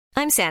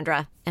I'm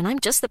Sandra, and I'm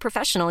just the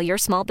professional your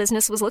small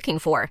business was looking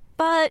for.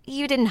 But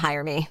you didn't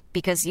hire me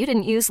because you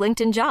didn't use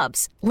LinkedIn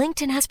Jobs.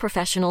 LinkedIn has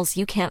professionals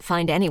you can't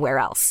find anywhere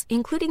else,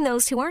 including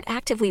those who aren't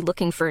actively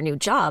looking for a new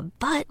job,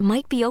 but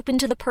might be open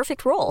to the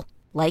perfect role,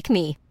 like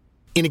me.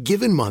 In a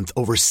given month,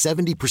 over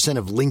 70%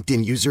 of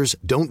LinkedIn users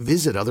don't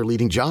visit other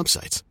leading job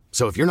sites.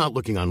 So if you're not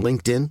looking on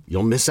LinkedIn,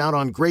 you'll miss out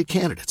on great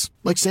candidates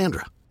like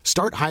Sandra.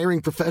 Start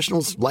hiring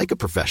professionals like a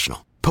professional.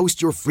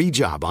 Post your free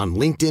job on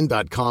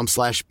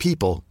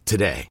linkedin.com/people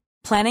today.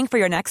 Planning for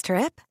your next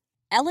trip?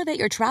 Elevate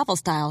your travel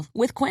style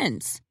with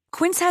Quince.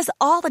 Quince has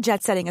all the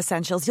jet-setting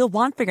essentials you'll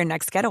want for your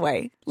next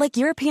getaway,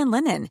 like European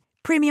linen,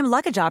 premium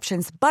luggage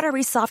options,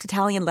 buttery soft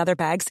Italian leather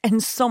bags,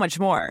 and so much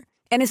more.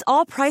 And is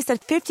all priced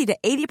at 50 to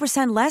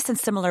 80% less than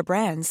similar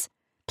brands.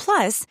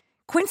 Plus,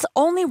 Quince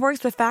only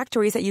works with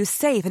factories that use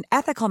safe and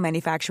ethical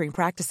manufacturing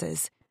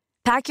practices.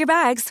 Pack your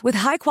bags with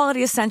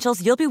high-quality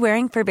essentials you'll be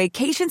wearing for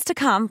vacations to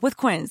come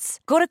with Quince.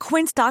 Go to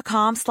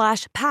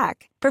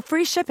quince.com/pack for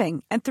free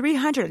shipping and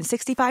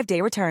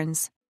 365-day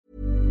returns.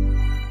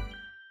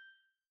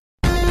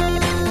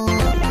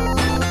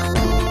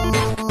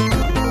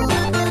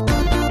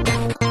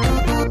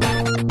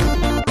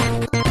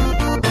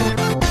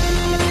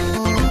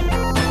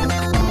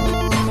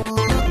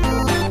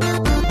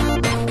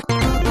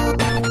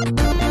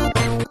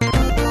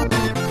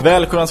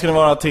 Välkomna ska ni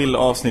vara till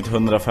avsnitt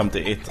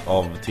 151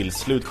 av Till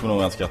slut kommer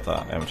någon att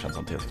skratta. Även känd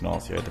som TS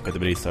Knas. Jag heter Peter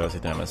Brisa och jag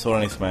sitter här med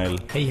Soran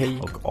Ismail. Hej.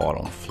 Och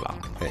Aron Flam.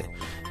 Hej.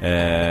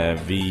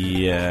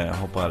 Vi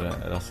hoppar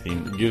raskt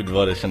in. Gud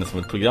vad det kändes som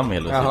ett program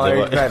helt ja, det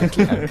var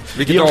verkligen.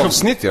 Vilket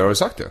avsnitt har du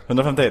sagt det?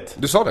 151.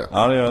 Du sa det?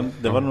 Ja,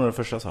 det var nog det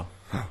första jag sa.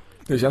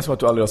 Det känns som att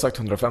du aldrig har sagt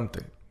 150.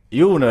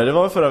 Jo, nej, det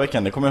var förra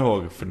veckan, det kommer jag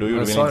ihåg. För då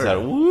gjorde vi inte så här.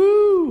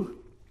 Woo!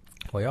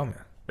 Var jag med?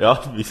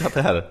 Ja, vi satt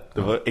här.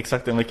 Det var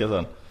exakt en vecka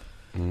sedan.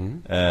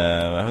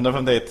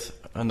 151,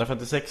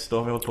 156, då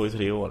har vi hållit på i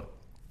 3 år.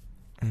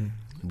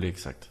 Det blir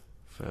exakt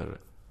för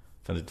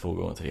 52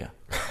 gånger 3.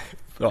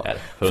 Bra,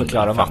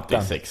 förklara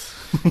matten.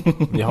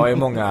 Vi har ju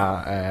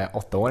många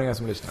 8-åringar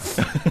som lyssnar.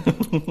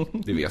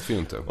 Det vet vi ju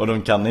inte. Och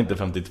de kan inte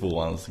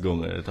 52ans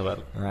gånger i tabell.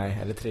 Nej,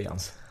 eller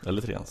 3ans.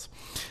 Eller 3ans.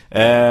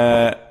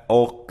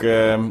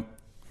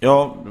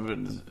 Ja,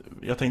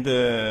 jag tänkte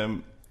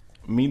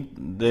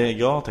det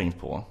jag har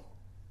tänkt på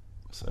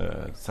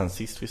sen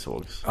sist vi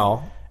sågs.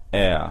 Ja.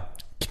 Är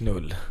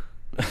knull.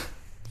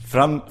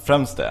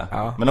 Främst det,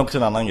 ja. Men också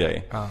en annan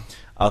grej. Ja.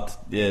 Att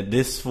det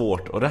är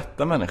svårt att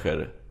rätta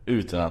människor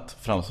utan att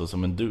framstå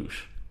som en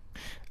douche.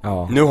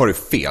 Ja. Nu har du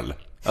fel.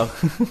 Ja.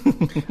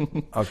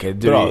 Okej,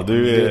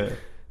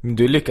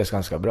 du lyckas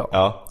ganska bra.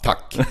 Ja.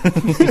 Tack.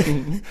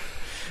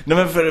 Nej,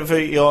 men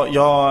för jag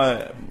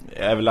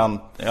är väl jag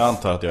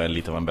antar att jag är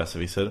lite av en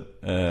besserwisser.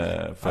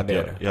 För att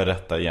jag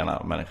rättar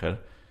gärna människor.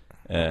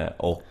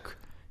 Och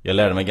jag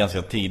lärde mig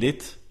ganska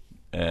tidigt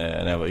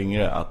när jag var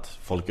yngre att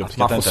folk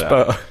uppskattar inte det.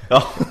 Det.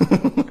 Ja.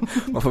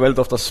 Man får väldigt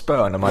ofta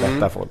spö när man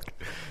rättar folk.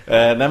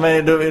 Nej,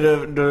 men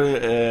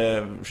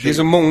det är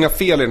så många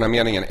fel i den här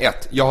meningen.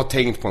 1. Jag har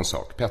tänkt på en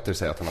sak. Petter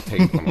säger att han har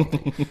tänkt på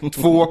någonting.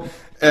 2.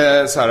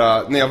 Så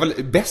här, när jag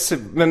var bäst,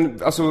 men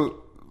alltså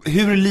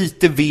hur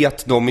lite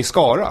vet de i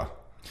Skara?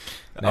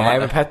 Nej,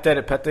 men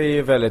Petter är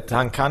ju väldigt,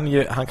 han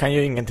kan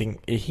ju ingenting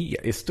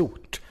i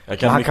stort. Jag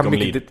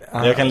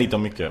kan lite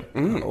om mycket.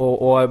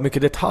 Och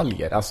mycket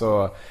detaljer,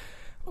 alltså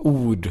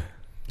ord.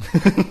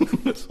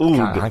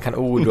 Han kan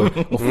ord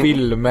och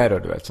filmer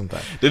och du vet sånt där.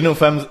 Det är nog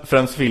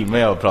främst filmer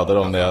jag pratar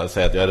om när jag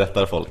säger att jag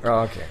rättar folk.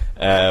 Ja, okay.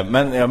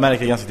 Men jag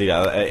märker ganska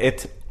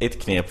tidigt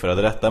ett knep för att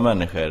rätta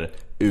människor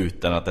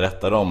utan att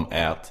rätta dem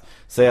är att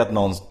säga att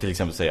någon till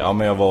exempel säger ja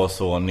men jag var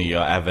så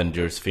nya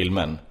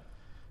Avengers-filmen.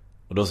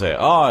 Och då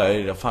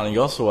säger fan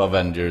jag såg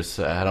Avengers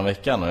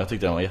häromveckan och jag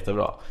tyckte den var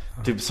jättebra.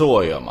 Typ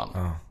så gör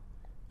man.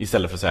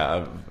 Istället för att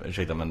säga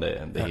ursäkta men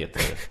det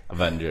heter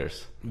Avengers.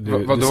 Du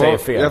säger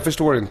fel. Jag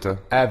förstår inte.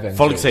 Avengers.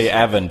 Folk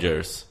säger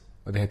Avengers.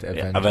 Och det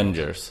heter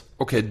Avengers.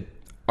 Okej.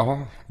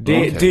 Ja.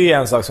 Det är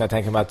en sak som jag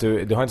tänker mig att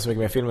du har inte så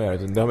mycket med film att göra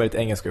utan det har med ditt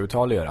engelska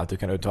uttal att göra. Att du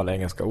kan uttala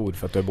engelska ord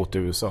för att du har bott i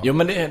USA. Jo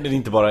men det är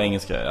inte bara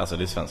engelska, alltså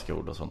det är svenska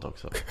ord och sånt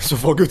också. Så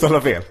folk uttalar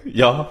fel?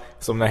 Ja.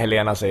 Som när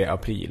Helena säger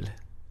april.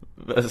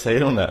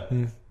 Säger hon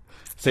det?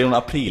 Säger hon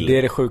april? Det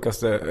är det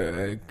sjukaste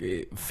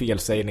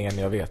felsägningen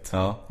jag vet.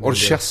 Ja.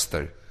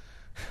 Orchester.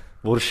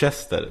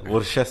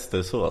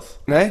 Worcestersås.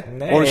 Nej.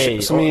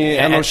 Som i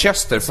en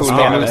orkester full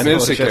av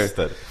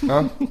musiker.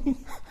 Ja.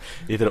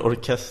 Heter det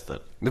orkester?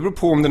 Det beror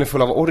på om den är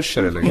full av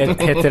orcher eller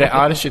inte. Heter det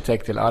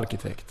arkitekt eller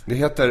arkitekt? Det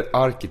heter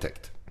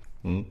arkitekt.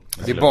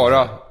 Det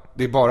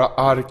är bara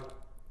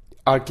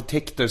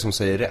arkitekter som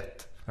säger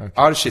rätt. Okay.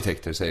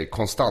 Arkitekter säger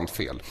konstant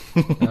fel.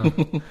 Ja.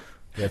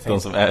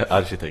 De som är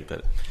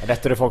arkitekter.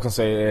 Rätt är det folk som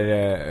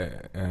säger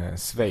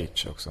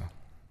Schweiz också.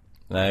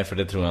 Nej, för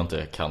det tror jag inte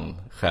jag kan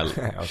själv.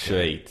 Okay.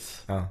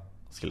 Schweiz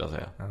skulle jag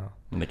säga.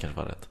 Men det kanske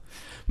var rätt.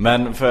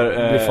 Men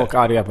för blir folk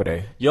arga på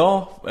dig?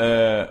 Ja,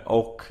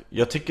 och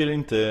jag tycker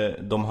inte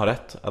de har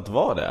rätt att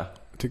vara det.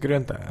 Tycker du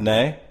inte?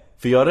 Nej,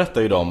 för jag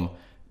rättar ju dem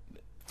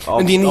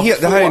men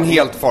det här är en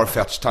helt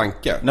farfetched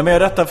tanke. Nej, men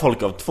jag rättar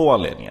folk av 2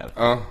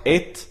 anledningar.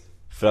 1,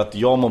 för att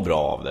jag mår bra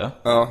av det.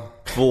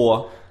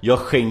 2, jag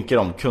skänker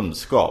dem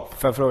kunskap.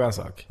 Får jag fråga en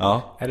sak?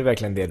 Ja. Är det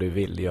verkligen det du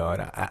vill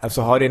göra?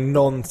 Alltså har det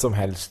någon som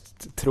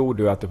helst, tror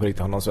du att du på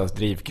riktigt har någon slags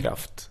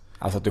drivkraft?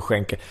 Alltså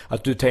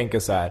att du tänker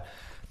så här: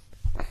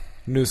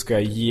 nu ska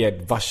jag ge,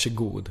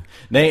 varsågod.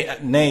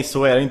 Nej,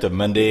 så är det inte.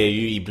 Men det är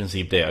ju i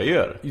princip det jag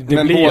gör.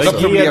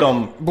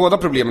 Men båda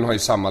problemen har ju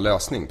samma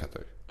lösning,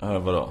 Petter.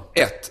 Vadå?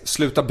 1.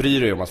 Sluta bry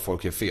dig om att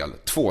folk är fel.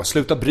 2.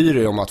 Sluta bry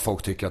dig om att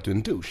folk tycker att du är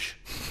en douche.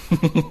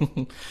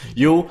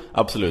 Jo,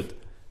 absolut.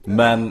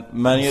 Men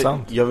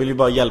jag vill ju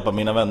bara hjälpa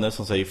mina vänner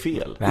som säger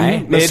fel.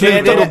 Nej, men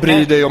sluta då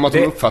bry dig om att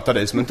de uppfattar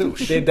dig som en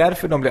douche. Det är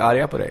därför de blir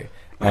arga på dig.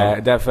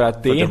 Därför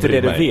att det är inte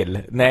det du vill.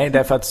 Nej,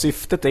 därför att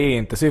syftet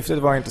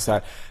var inte så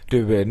här: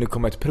 du, nu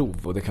kommer ett prov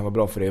och det kan vara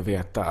bra för dig att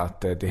veta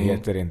att det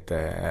heter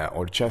inte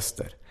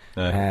Orchester.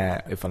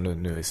 Ifall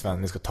nu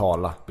ni ska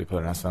tala på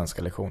den här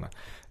svenska lektionen.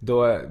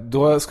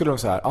 Då skulle de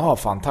säga: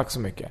 fan, tack så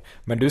mycket.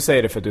 Men du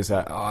säger det för att du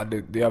säger: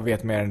 jag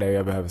vet mer än det,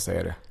 jag behöver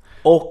säga det.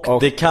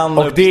 Och det kan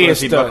uppstå en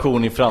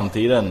situation i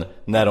framtiden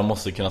när de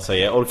måste kunna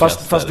säga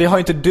orkester. Fast det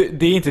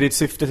är inte ditt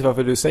syfte till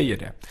varför du säger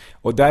det.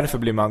 Och därför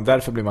blir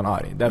man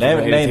arg. Nej, det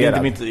är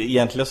inte mitt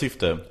egentliga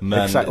syfte.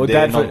 Men exakt, och det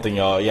är någonting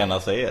jag gärna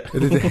säger.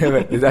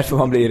 Det är därför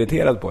man blir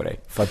irriterad på dig.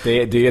 För att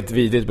det är ett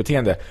vidrigt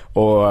beteende.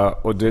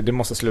 Och det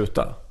måste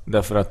sluta.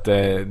 Därför att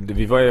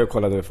vi var ju och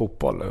kollade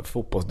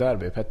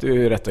fotbollsderby. Petter är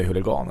ju rätta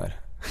huliganer.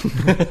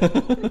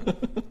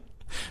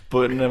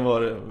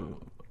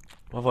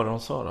 Vad var det de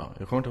sa då?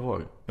 Jag kommer inte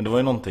ihåg. Men det var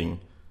ju någonting.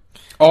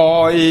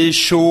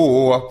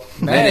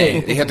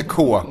 Nej, det heter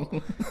K.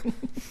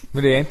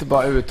 Men det är inte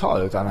bara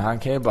uttal, utan han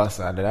kan ju bara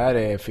säga: det där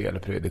är fel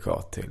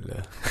predikat till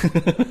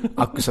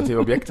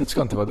akkusativa objektet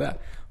ska inte vara där.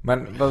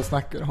 Men vad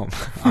snackar du om?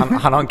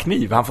 Han har en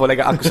kniv, han får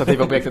lägga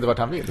akkusativa objektet vart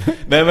han vill.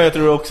 Nej, men jag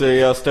tror också,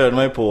 jag störde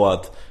mig på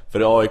att,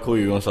 för AIK och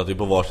Djurgården satt ju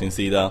på varsin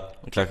sida,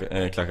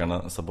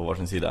 klackarna satt på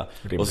varsin sida.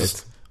 Och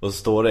så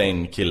står det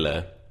en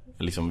kille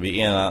liksom vid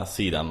ena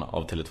sidan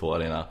av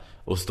Tele2-arena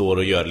och står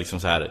och gör liksom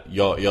så här: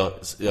 jag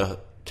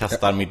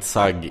kastar mitt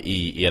sagg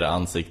i era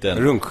ansikten.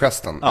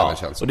 Runkgesten. Ja,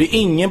 och det är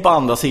ingen på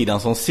andra sidan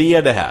som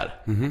ser det här.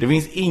 Det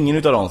finns ingen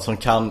utav dem som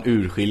kan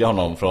urskilja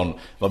honom från,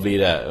 vad blir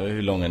det,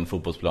 hur lång är en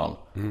fotbollsplan?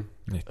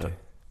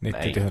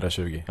 90 till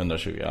 120.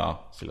 120,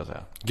 ja, skulle jag säga.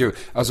 Gud,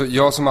 alltså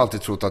jag som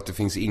alltid trott att det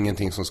finns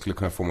ingenting som skulle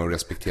kunna få mig att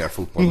respektera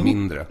fotboll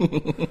mindre.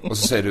 Och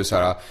så säger du så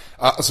här: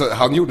 alltså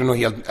han gjorde nog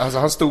helt, alltså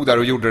han stod där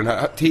och gjorde den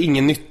här till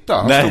ingen nytta.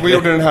 Han stod och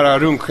gjorde den här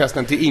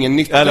runkgesten till ingen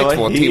nytta i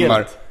 2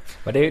 timmar.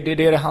 Men det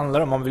är det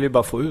handlar om, man vill ju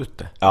bara få ut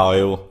det. Ja,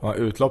 jo. Man har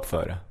utlopp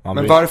för det.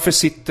 Men varför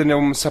sitter ni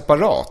om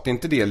separat? Är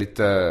inte det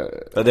lite...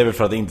 Ja, det är väl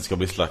för att det inte ska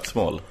bli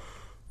slagsmål.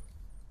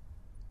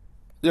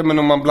 Ja, men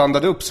om man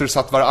blandade upp så det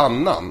satt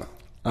varannan.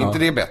 Ja. Inte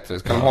det bättre?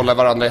 Ska de hålla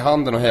varandra i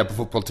handen och heja på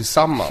fotboll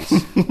tillsammans?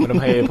 Men de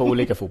hejar på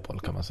olika fotboll,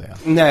 kan man säga.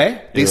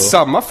 Nej, det är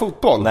samma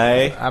fotboll.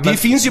 Nej. Det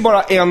finns ju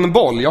bara en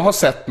boll, jag har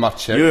sett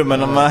matcher. Jo,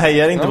 men man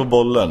hejar inte på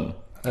bollen.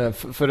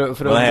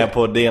 Man hejar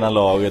på det ena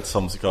laget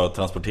som ska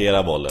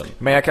transportera bollen.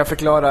 Men jag kan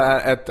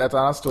förklara ett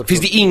annat stort...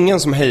 Finns det ingen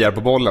som hejar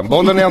på bollen?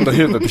 Bollen är ändå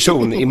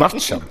huvudperson i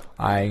matchen.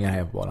 Nej, ingen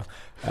hejar på bollen.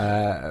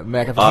 Men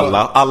jag kan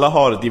alla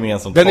har ett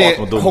gemensamt hat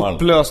mot domaren. Den är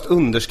hopplöst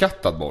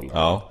underskattad boll.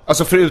 Ja.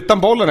 Alltså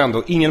förutom bollen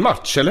ändå, ingen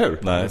match, eller hur?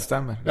 Nej. Det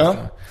stämmer.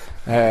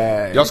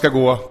 Jag ska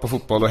gå på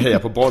fotboll och heja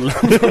på bollen.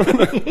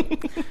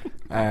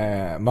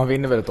 Man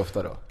vinner väldigt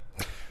ofta då.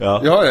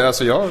 Ja,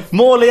 alltså jag...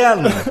 Mål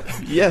igen!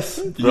 Yes!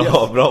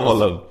 Bra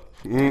bollen.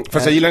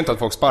 Fast jag gillar inte att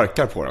folk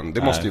sparkar på den.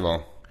 Det måste ju vara...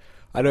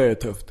 Ja, det är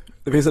tufft.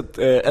 Det finns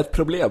ett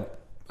problem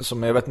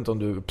som jag vet inte om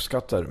du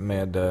uppskattar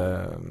med...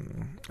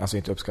 Alltså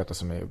inte uppskattar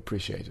som är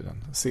appreciate,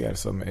 utan ser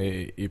som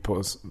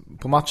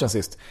på matchen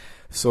sist.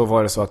 Så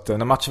var det så att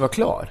när matchen var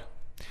klar,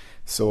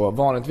 så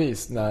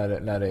vanligtvis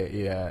när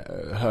det är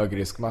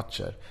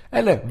högriskmatcher,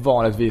 eller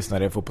vanligtvis när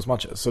det är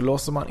fotbollsmatcher, så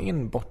låser man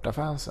in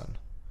bortafansen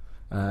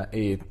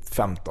i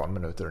 15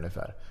 minuter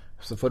ungefär.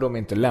 Så får de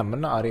inte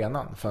lämna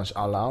arenan förrän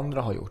alla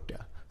andra har gjort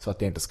det. Så att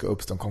det inte ska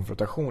uppstå en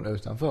konfrontation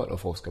utanför och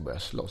folk ska börja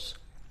slåss.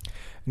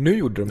 Nu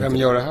gjorde de... Vem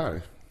gör det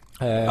här?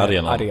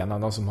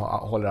 Arenan, de som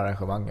håller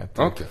arrangemanget.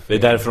 Okay. Det är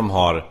därför de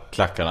har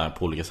klackarna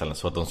på olika ställen,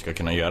 så att de ska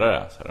kunna göra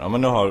det. Så här,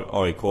 men nu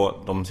har AIK,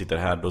 de sitter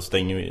här,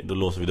 då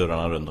låser vi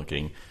dörrarna runt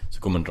omkring,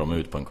 så kommer inte de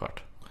ut på en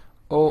kvart.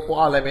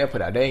 Och alla är med på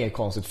det här. Det är inget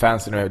konstigt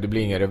fancy nu, det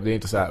är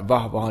inte så här,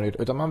 vad har ni gjort?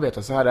 Utan man vet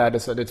att så här är det,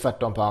 så det är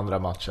tvärtom på andra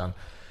matchen.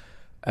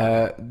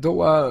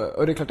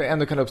 Och det är klart att det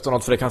ändå kan uppstå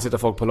något, för det kan sitta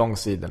folk på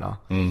långsidorna.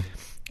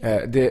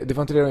 Det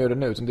var inte det de gjorde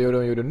nu, utan det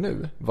de gjorde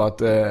nu var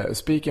att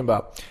speaken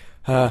bara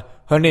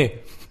hörni,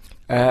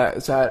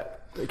 så här,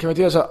 kan vi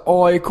inte göra så här,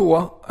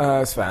 AIK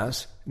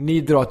Svens,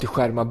 ni drar till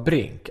Skärma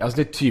Brink. Alltså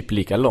det är typ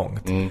lika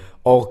långt.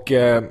 Och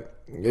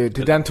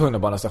till den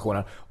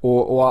tunnelbanestationen.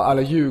 Och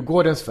alla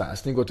Djurgårdens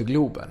fans, ni går till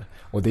Globen.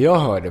 Och det jag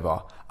hörde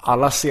var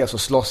alla ses och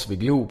slåss vid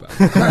Globen.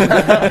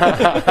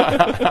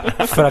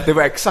 För att det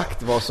var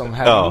exakt vad som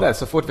hände. Ja.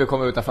 Så fort vi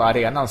kom utanför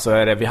arenan så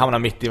är det, vi hamnar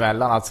mitt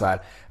emellan att så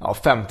här,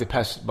 50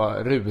 pers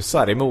bara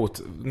rusar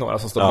emot några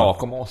som står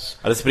bakom oss.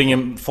 Ja, det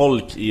springer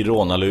folk i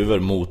rånarluvor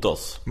mot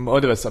oss.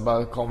 Och det var så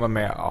bara kommer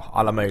med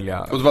alla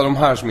möjliga. Och det var de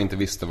här som inte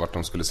visste vart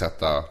de skulle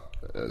sätta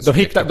de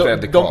hittade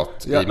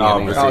predikat i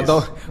meningen.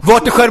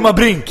 Vart är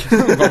Skärmarbrink?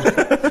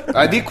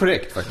 Nej, det är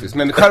korrekt faktiskt.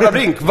 Men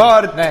Skärmarbrink,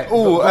 var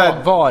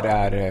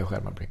är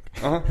Skärmarbrink?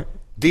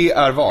 Det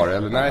är var,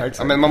 eller nej?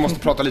 Ja, men man måste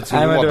prata lite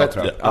som låda,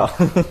 tror jag. Ja.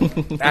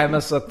 Nej,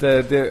 men så att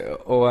det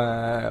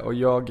och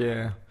jag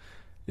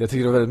tycker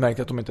det var väldigt märkligt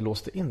att de inte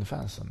låste in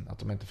fansen, att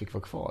de inte fick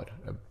vara kvar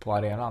på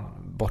arenan,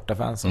 borta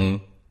fansen.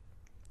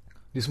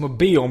 Det är som att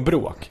be om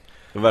bråk.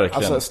 Verkligen.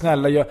 Alltså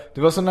snälla,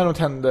 det var så när de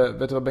tände,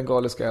 vet du vad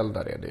bengaliska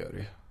eldar är, det gör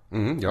det.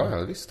 Ja,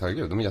 visst,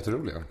 herregud, de är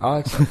jätteroliga. Ja,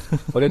 exakt.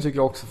 Och det tycker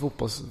jag också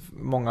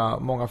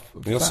många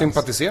fans. Jag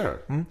sympatiserar.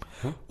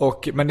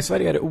 Men i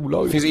Sverige är det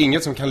olagligt. Det finns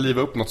inget som kan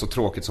liva upp något så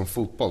tråkigt som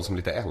fotboll, som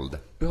lite eld.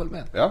 Du håller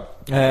med? Ja.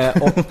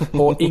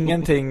 Och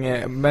ingenting,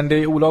 men det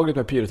är olagligt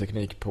med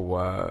pyroteknik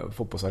på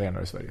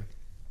fotbollsarenor i Sverige.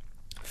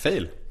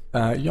 Fail.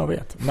 Jag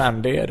vet,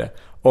 men det är det.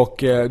 Och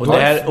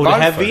det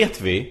här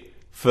vet vi.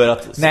 För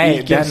att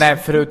nej,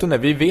 förutom det,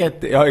 vi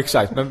vet, ja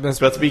exakt, men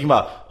för att Spiken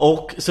bara,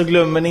 och så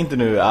glömmer ni inte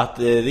nu att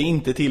det är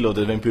inte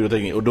tillåtet med en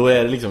pyroteknik, och då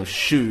är det liksom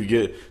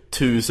 20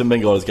 000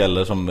 bengaliska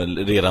eldar som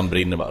redan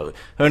brinner. Bara,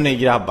 hörni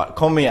grabbar,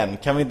 kom igen,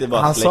 kan vi inte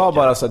bara Han släcka? sa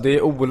bara så, det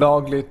är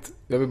olagligt.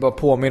 Jag vill bara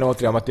påminna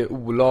återigen om att det är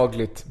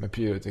olagligt med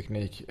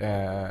pyroteknik.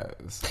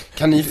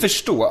 Kan ni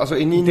förstå, alltså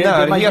är ni i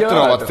närheten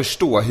av att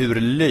förstå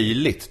hur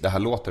löjligt det här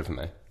låter för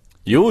mig?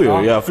 Jo,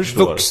 jag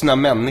förstår. Vuxna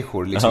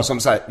människor liksom, som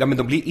så här, men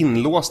de blir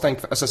inlåsta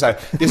alltså så här,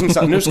 det är som så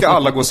här, nu ska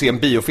alla gå och se en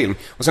biofilm.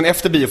 Och sen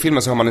efter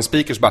biofilmen så har man en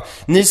speaker som bara,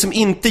 ni som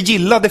inte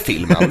gillade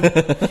filmen,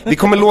 vi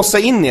kommer låsa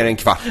in er en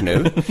kvart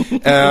nu.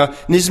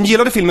 Ni som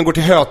gillade filmen går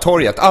till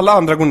Hötorget, alla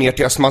andra går ner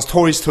till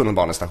Östermalmstorgs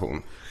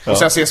tunnelbanestation. Och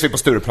sen ses vi på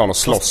Stureplan och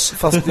slåss.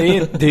 Fast det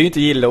är ju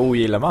inte gilla och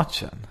ogilla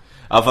matchen.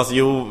 Ja, fast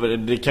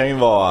det kan ju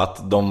vara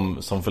att de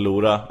som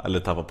förlorar eller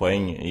tappar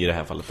poäng i det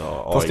här fallet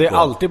har AIK. Fast det är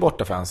alltid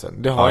borta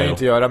fansen. Det har ju inte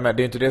att göra med,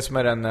 det är inte det som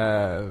är den...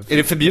 Är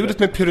det förbjudet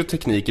med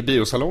pyroteknik i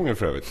biosalonger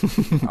för övrigt?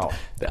 Ja,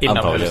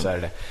 antagligen så är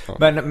det.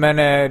 Ja. Men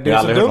det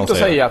är så dumt att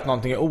säga att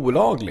någonting är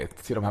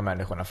olagligt till de här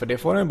människorna, för det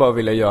får de bara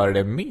vilja göra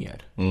det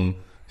mer.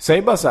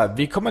 Säg bara så här,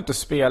 vi kommer inte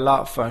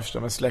spela först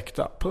de är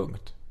släckta,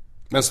 punkt.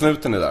 Men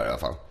snuten är där i alla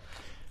fall.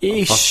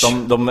 Fast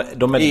de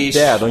är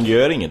där, de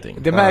gör ingenting.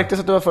 Det märktes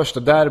att det var första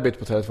derbyt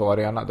på Tele2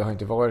 Arena. Det har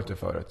inte varit det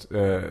förut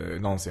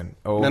någonsin.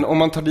 Men om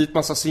man tar dit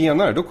massa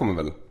senare, då kommer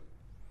väl...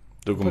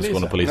 Då kommer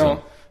Skånepolisen.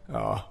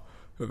 Ja,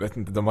 jag vet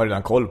inte, de har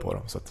redan koll på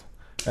dem så att,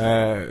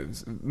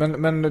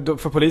 men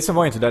för polisen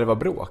var inte där det var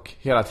bråk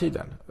hela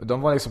tiden.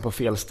 De var liksom på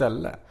fel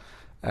ställe.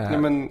 Nej,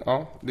 men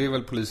det är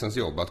väl polisens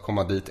jobb att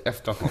komma dit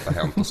efter att något har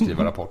hänt och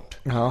skriva rapport.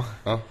 Ja.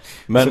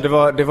 Men så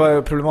det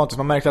var problematiskt.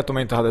 Man märkte att de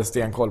inte hade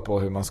stenkoll på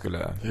hur man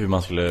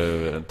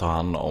skulle ta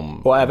hand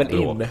om. Och även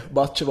in.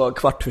 Matchen var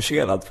kvart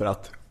försenad för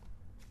att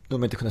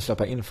de inte kunde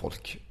släppa in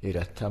folk i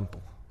rätt tempo.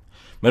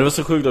 Men det var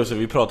så sjukt också,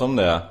 vi pratade om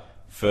det.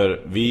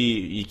 För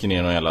vi gick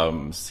ner någon jävla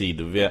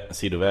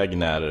sidoväg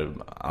när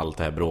allt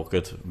det här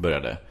bråket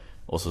började.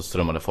 Och så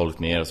strömmade folk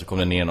ner. Och så kom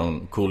det ner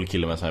någon cool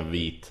kille med en sån här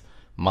vit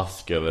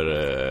mask över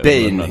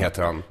Bane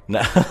heter han.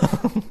 Nej.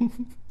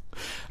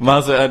 Men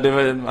alltså,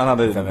 han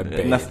hade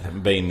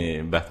nästan Bane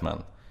i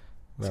Batman.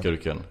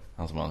 Skurken,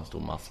 han som har en stor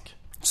mask.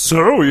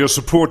 So you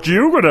support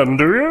Djurgården,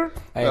 do you?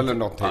 Eller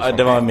någonting.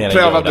 Det var mer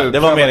än det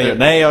var mer än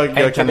nej,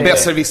 jag kan inte.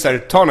 Besserwisser,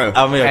 ta nu.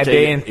 Ja, men är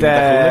det inte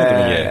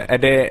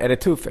är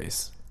det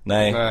Two-Face?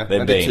 Nej, det är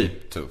Bane. Det är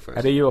typ Two-Face.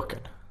 Är det Jokern?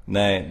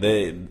 Nej, det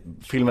är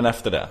filmen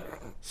efter det.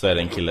 Så är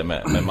det en kille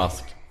med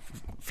mask,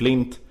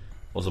 flint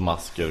och så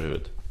mask över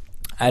huvudet.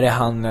 Är det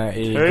han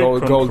i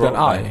Golden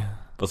Eye?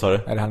 Vad sa du?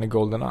 Är det han i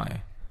Golden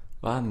Eye?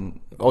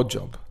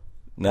 Oddjob?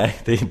 Nej,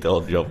 det är inte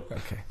Oddjob.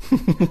 Okay.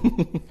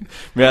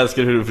 Men jag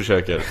älskar hur du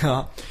försöker.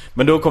 Ja.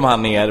 Men då kom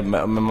han ner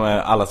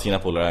med alla sina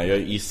polare. Jag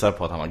gissar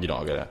på att han var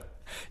gnagare.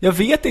 Jag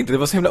vet inte, det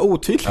var så himla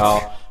otydligt.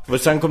 Ja, för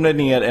sen kom det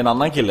ner en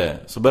annan kille.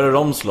 Så började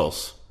de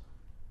slåss.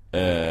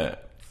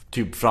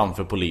 Typ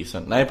framför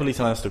polisen. Nej,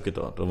 polisen hade stuckit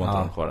då. Då var inte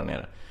de kvar där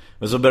nere.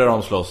 Men så började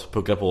de slåss,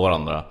 puckla på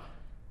varandra.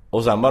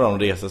 Och sen bara de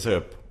reste sig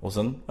upp. Och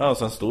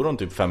sen stod de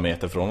typ 5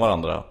 meter från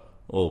varandra.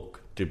 Och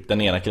typ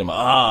den ena killen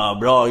bara,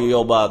 bra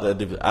jobbat.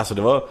 Alltså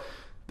det var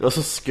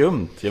så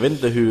skumt. Jag vet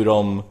inte hur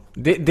de...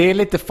 Det är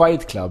lite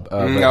Fight Club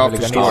över jag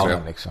förstår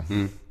det.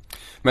 Liksom.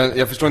 Men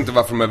jag förstår inte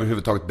varför de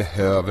överhuvudtaget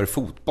behöver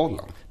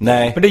fotbollen.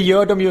 Nej. Men det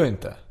gör de ju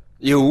inte.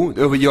 Jo,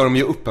 det gör de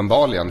ju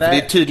uppenbarligen. För det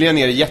är tydligen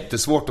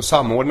jättesvårt att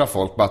samordna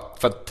folk bara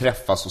för att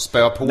träffas och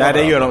spöa på. Nej,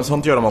 det gör de,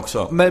 sånt gör de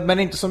också. Men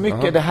inte så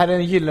mycket. Det här är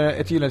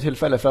ett gyllene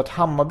tillfälle för att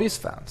Hammarbys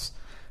fans,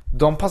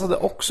 de passade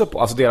också på,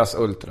 alltså deras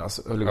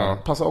ultras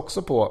passade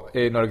också på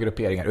i några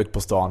grupperingar ut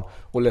på stan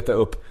och leta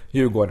upp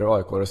Djurgårdare och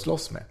AIK och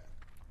slåss med.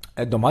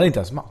 De hade inte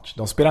ens match.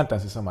 De spelade inte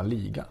ens i samma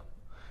liga.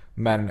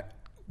 Men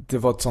det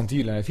var ett sånt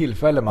gyllene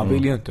tillfälle. Man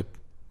vill ju inte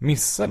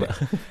missar det.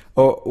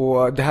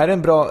 Och det här är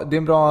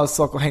en bra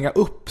sak att hänga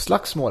upp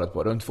slagsmålet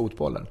på runt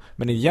fotbollen.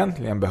 Men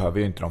egentligen behöver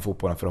ju inte de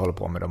fotbollen för att hålla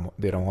på med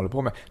det de håller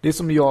på med. Det är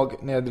som jag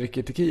när jag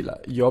dricker tequila.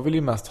 Jag vill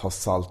ju mest ha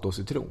salt och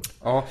citron.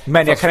 Ja,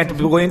 men jag kan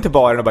inte gå in till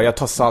baren och bara jag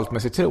tar salt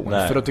med citron.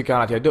 Nej. För då tycker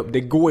han att jag är dum. Det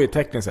går ju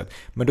tekniskt sett.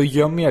 Men då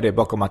gömmer jag det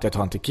bakom att jag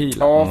tar en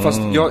tequila. Ja,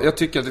 fast jag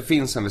tycker att det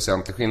finns en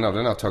väsentlig skillnad.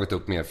 Den har jag tagit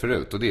upp mer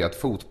förut. Och det är att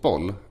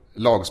fotboll,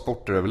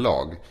 lagsporter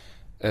överlag,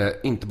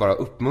 inte bara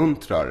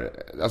uppmuntrar.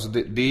 Alltså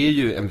det är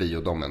ju en vi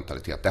och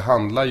dom-mentalitet. Det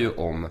handlar ju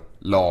om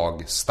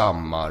lag,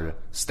 stammar,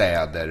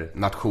 städer,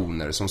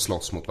 nationer som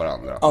slåss mot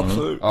varandra.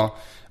 Absolut. Ja,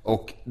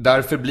 och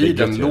därför blir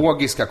den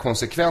logiska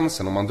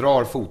konsekvensen om man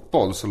drar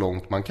fotboll så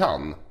långt man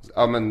kan.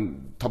 Ja,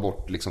 men ta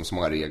bort liksom så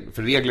många regler.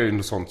 För regler är ju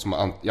något sånt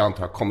som jag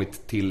antar har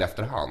kommit till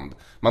efterhand.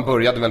 Man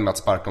började väl med att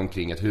sparka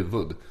omkring ett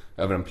huvud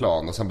över en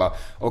plan och sen bara,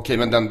 okej,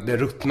 men det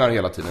ruttnar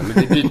hela tiden.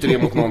 Men vi byter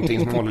det mot någonting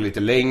som håller lite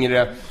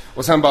längre.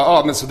 Och sen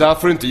bara, men så där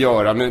får du inte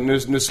göra.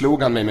 Nu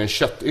slog han mig med en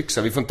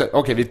köttyxa. Vi får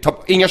inte, vi tar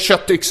inga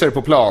köttyxor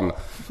på plan.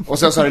 Och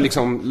sen så har det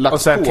liksom lagt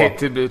och sen på.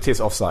 tills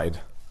offside.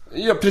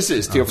 Ja,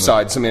 precis, till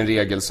offside som är en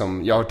regel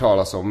som jag har hört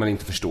talas om men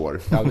inte förstår.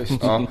 Ja,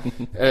 visst. Ja.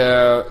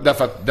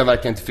 Därför att den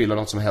verkar inte fylla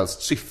något som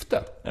helst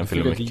syfte. Den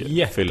fyller ett mycket.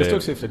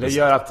 jättestort syfte. Det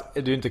gör att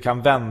du inte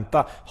kan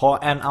vänta. Ha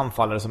en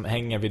anfallare som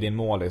hänger vid din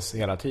målis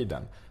hela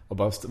tiden och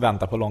bara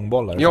vänta på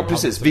långbollar. Ja,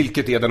 precis.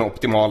 Vilket är den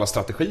optimala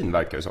strategin,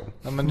 verkar det som.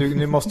 Ja, men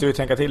nu måste ju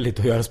tänka till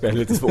lite och göra spelet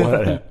lite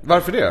svårare.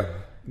 Varför det?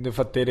 Det är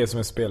för att det är det som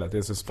är spelet. Det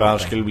är så För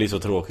annars skulle det bli så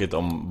tråkigt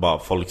om bara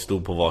folk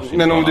stod på varsin.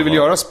 Men om du vill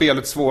göra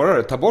spelet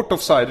svårare, ta bort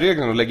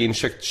offside-regeln och lägg in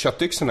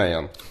köttyxorna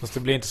igen. Fast det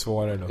blir inte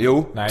svårare då.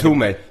 Jo, nej, tro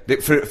mig.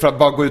 För att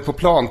bara gå ut på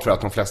plan tror jag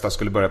att de flesta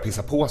skulle börja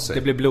pissa på sig.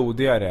 Det blir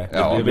blodigare.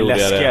 Ja, det blir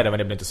läskigare, men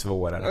det blir inte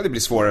svårare. Ja, det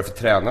blir svårare för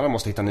tränarna,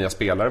 måste hitta nya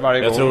spelare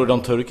varje gång. Jag tror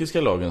de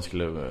turkiska lagen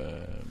skulle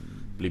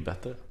bli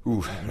bättre.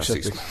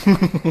 Rasism.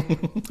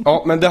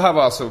 Ja, men det här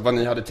var alltså vad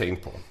ni hade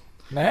tänkt på.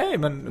 Nej,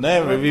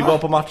 vi var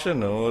på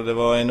matchen och det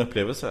var en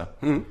upplevelse.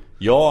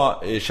 Jag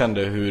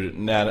kände hur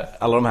när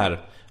alla de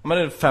här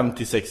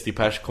 50-60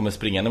 pers kommer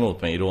springande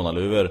mot mig i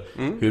rånarluvor,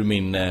 hur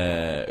min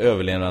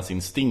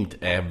överlevnadsinstinkt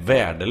är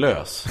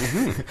värdelös.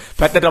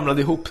 Petter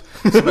ramlade ihop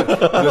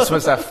som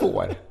en sån här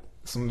får.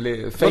 Som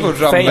blir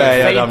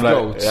jag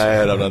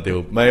ramlade inte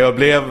ihop. Men jag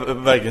blev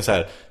verkligen så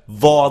här: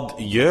 vad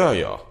gör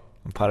jag?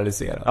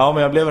 Paralyserad. Ja,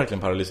 men jag blev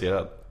verkligen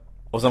paralyserad.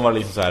 Och sen var det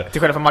liksom så här.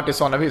 Till skillnad från Martin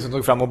Sonnevi som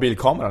tog fram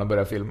mobilkameran och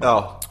började filma.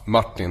 Ja,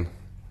 Martin.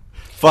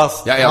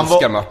 Fast jag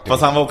älskar Martin.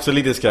 Fast han var också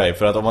lite skraj.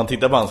 För att om man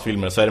tittar på hans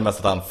filmer så är det mest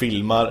att han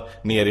filmar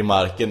ner i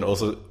marken. Och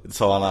så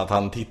sa han att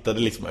han tittade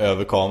liksom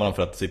över kameran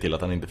för att se till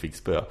att han inte fick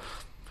spö.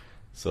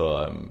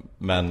 Så,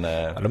 men...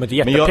 Ja, de är inte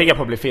jättepigga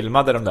på att bli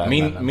filmade de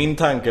där. Min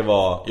tanke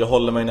var, jag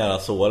håller mig nära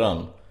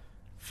såren.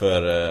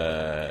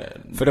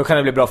 För då kan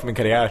det bli bra för min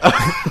karriär.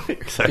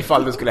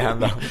 Ifall det skulle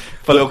hända.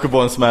 Ifall jag åker på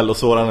en smäll och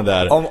Soran är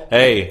där.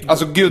 Hej.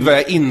 Alltså gud vad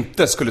jag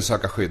inte skulle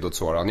söka skydd åt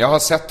Soran. Jag har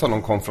sett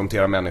honom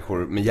konfrontera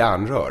människor med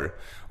järnrör.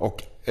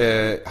 Och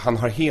han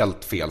har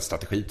helt fel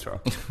strategi, tror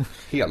jag.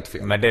 Helt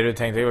fel. Men det du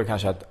tänkte var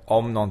kanske att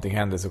om någonting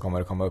händer så kommer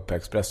det komma upp på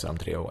Expressen om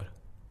 3 år.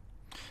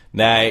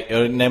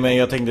 Nej, men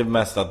jag tänkte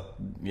mest att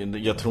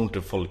jag tror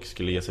inte folk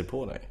skulle ge sig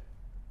på dig.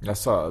 Jag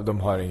sa,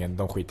 de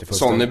skiter för.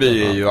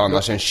 Sonneby är ju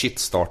annars en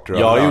shitstarter.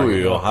 Ja,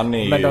 jo, han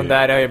är ju. Men de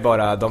där är ju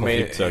bara, de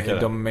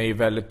är ju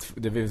väldigt,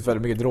 det finns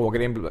väldigt mycket droger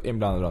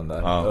inblandade de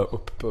där. Ja.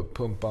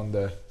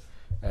 Uppumpande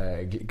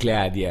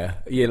glädje,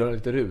 gillar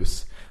lite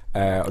rus.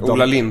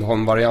 Ola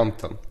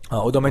Lindholm-varianten.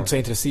 Ja, och de är inte så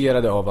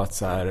intresserade av att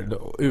så här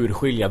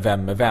urskilja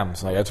vem med vem.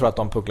 Så jag tror att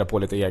de pucklar på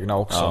lite egna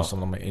också, som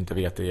de inte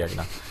vet är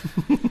egna.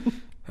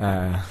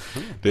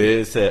 Det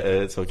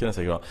är så kan det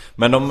säkert vara.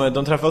 Men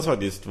de träffas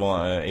faktiskt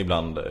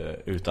ibland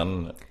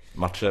utan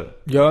matcher.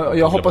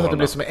 Jag hoppas att det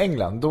blir som i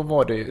England.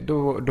 Då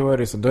är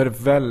det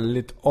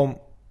väldigt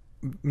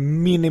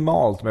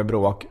minimalt med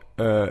bråk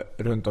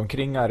runt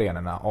omkring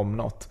arenorna om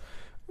något.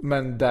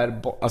 Men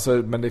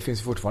men det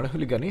finns fortfarande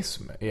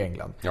huliganism i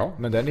England. Ja,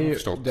 men den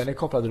är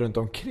kopplad runt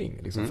omkring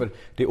liksom, för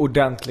det är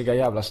ordentliga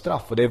jävla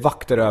straff och det är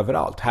vakter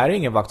överallt. Här är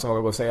ingen vakt som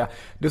vågar gå och säga.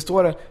 Det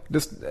står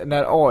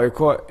när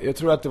AIK, jag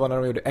tror att det var när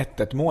de gjorde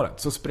 1-1 målet,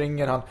 så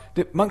springer han.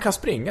 Man kan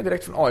springa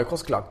direkt från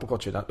AIKs klack på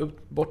kortsidan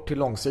upp bort till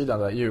långsidan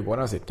där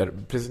Djurgården sitter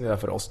precis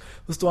nedanför oss.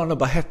 Så står han och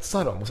bara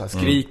hetsar dem och så här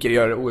skriker,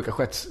 gör olika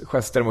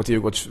gester mot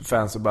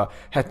Djurgårdsfans och bara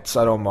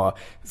hetsar dem och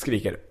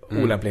skriker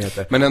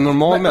olämpligheter. Men en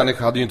normal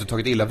människa hade ju inte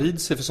tagit illa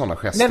vid sig för sådana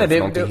gester, för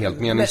någonting helt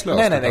meningslöst.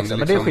 Nej,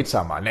 men det är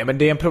skitsamma. Nej, men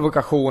det är en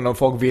provokation och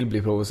folk vill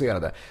bli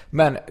provocerade.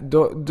 Men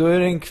då är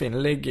det en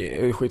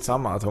kvinnlig,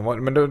 skitsamma att hon var,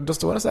 men då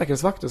står en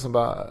säkerhetsvakt som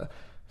bara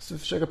så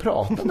försöker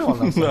prata med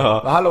honom.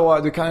 Ja. Hallå,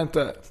 du kan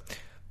inte...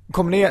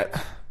 Kom ner...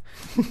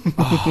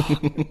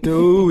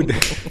 Dude,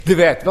 du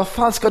vet, vad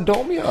fan ska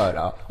de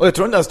göra? Och jag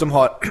tror inte ens de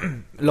har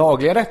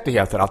lagliga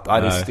rättigheter att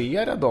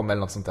arrestera dem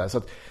eller något sånt där. Så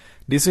att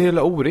det är så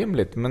jävla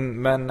orimligt.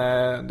 Men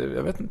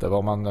jag vet inte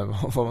vad man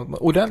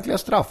ordentliga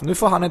straff. Nu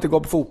får han inte gå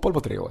på fotboll på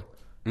 3 år,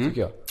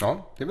 tycker jag.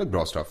 Ja, det är väl ett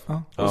bra straff.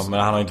 Ja, men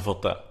han har inte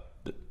fått det.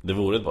 Det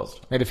vore ett bra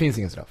straff. Nej, det finns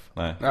ingen straff.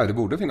 Nej, det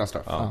borde finnas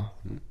straff. Ja.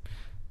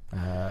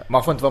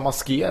 Man får inte vara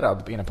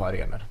maskerad inne på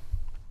arenor.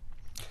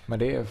 Men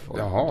det är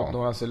de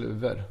har sig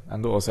luvor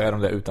ändå, och så är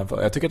de där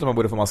utanför. Jag tycker att man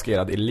borde få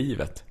maskerad i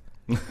livet.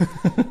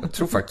 Jag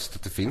tror faktiskt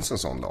att det finns en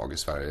sån lag i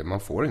Sverige. Man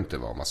får inte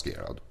vara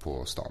maskerad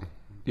på stan.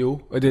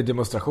 Jo, det är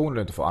demonstrationer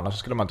du inte får. Annars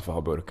skulle man inte få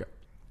ha burka.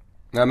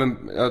 Nej,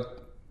 men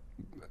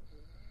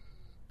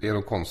det är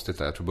nog konstigt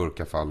där. Jag tror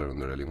burka faller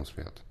under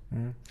religionsfrihet.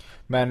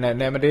 Men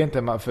nej, men det är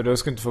inte, för du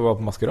ska inte få vara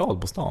på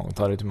maskerad på stan.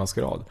 Ta dig till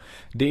maskerad.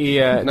 Det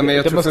är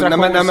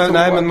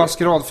nej, men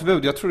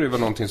maskeradförbud. Jag tror det var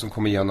någonting som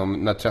kom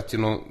igenom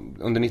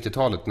under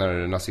 90-talet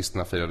när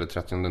nazisterna firade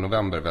 30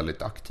 november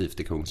väldigt aktivt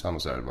i Kungshamn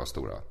och så där. Det var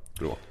stora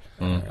bråk.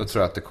 Då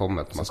tror jag att det kom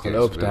ett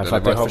maskerad. Det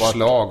var ett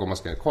förslag om man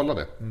ska kolla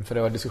det. För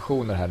det var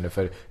diskussioner här nu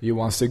för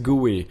Johan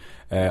Segui,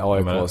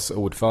 AIKs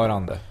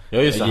ordförande.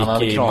 Ja just det, han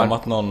hade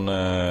kramat någon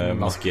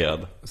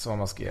maskerad. Som var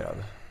maskerad.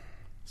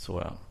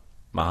 Så ja.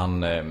 Men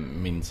han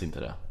minns inte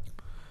det.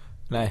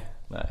 Nej.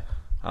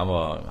 Han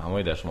var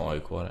ju där som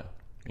AIK-are.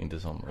 Inte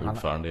som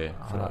ordförande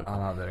för AIK.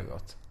 Han hade det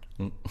gott.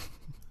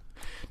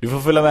 Du får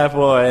följa med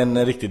på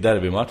en riktig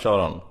derbymatch,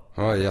 Aron.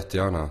 Ja,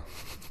 jättegärna.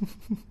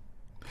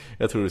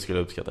 Jag tror du skulle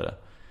uppskatta det.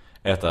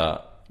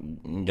 Äta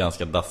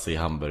ganska dassig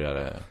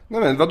hamburgare.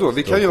 Nej men vadå,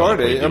 vi kan göra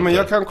det. Ja, men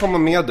jag kan komma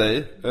med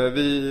dig.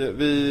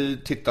 Vi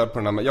tittar på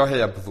den här. Jag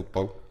hejar på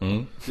fotboll.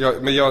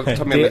 Men jag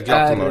tar med mig ett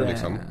glatt humör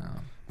liksom.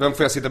 Vem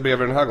får jag sitta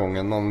bredvid den här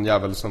gången? Någon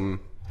jävel som...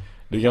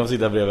 Du kan få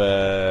sitta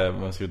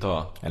bredvid, vem ska vi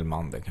ta?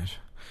 Elmander kanske.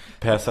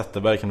 Per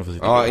Zetterberg kan du få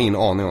sitta bredvid. Ja, ingen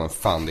aning om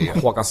fan det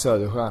är. Håkan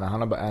Söderstjärna, han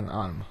har bara en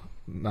arm.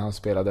 Men han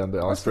spelade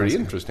ändå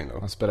Allsvenskan.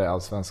 Han spelade i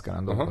Allsvenskan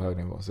ändå på hög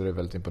nivå. Så det är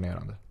väldigt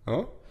imponerande.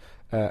 Ja.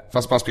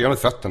 Fast man spelar med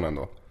fötterna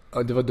ändå.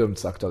 Ja, det var dumt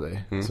sagt av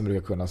dig, som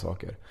brukar kunna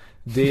saker.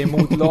 Det är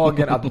mot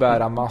lagen att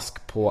bära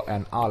mask på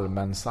en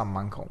allmän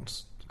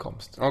sammankomst.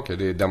 Okej,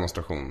 det är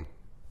demonstration.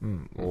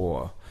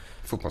 Och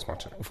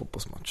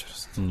fotbollsmatcher.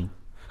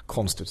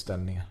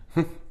 Konstutställningar.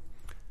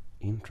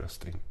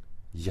 Interesting.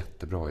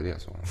 Jättebra idé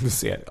så. Du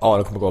ser,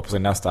 de kommer gå på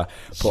sin nästa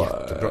på,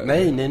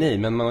 Nej,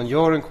 men man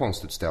gör en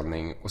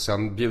konstutställning och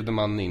sen bjuder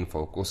man in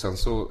folk och sen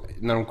så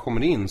när de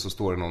kommer in så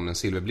står det någon med en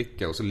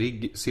silverbricka och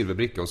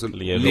så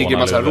ligger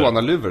massa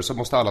rånarluvor, så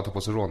måste alla ta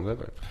på sig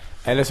rånarluvor.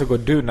 Eller så går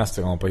du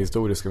nästa gång på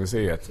Historiska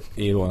museet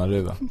i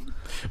rånarluva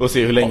och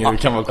se hur länge du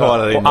kan vara kvar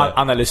där inne och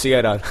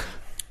analyserar.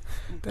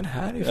 Den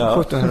här är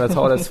från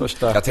 1700-talets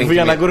första. Du får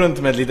gärna gå runt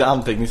med ett litet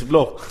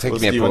anteckningsblock.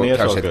 Tänk mer på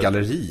kanske saker. Ett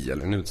galleri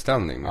eller en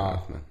utställning.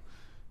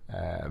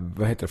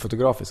 Vad heter det?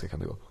 Fotografiska kan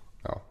det gå på.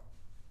 Ja.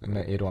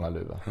 I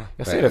rånarluva.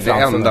 Det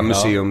enda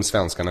museum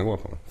svenskarna går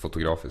på.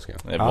 Fotografiska.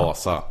 Det är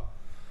Vasa.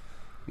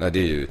 Nej, det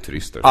är ju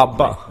turister.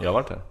 Abba. Jag har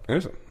varit där. Är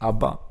det så?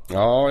 Abba.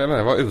 Ja,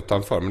 jag var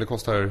utanför. Men det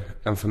kostar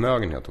en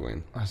förmögenhet att gå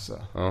in. Alltså.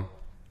 Ja.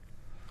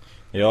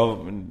 Jag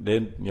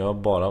har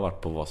bara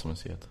varit på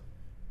Vasamuseet.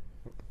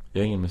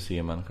 Jag är ingen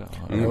museimänniska.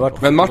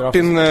 Men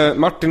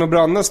Martin och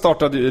Branne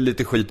startade ju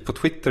lite skit på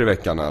Twitter i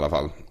veckan i alla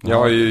fall. Jag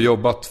har ju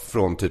jobbat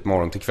från typ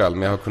morgon till kväll,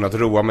 men jag har kunnat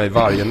roa mig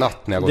varje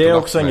natt när jag går till Det är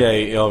också en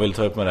grej jag vill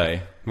ta upp med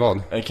dig.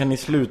 Vad? Kan ni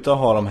sluta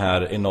ha de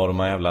här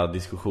enorma jävla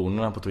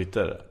diskussionerna på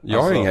Twitter?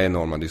 Jag har inga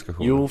enorma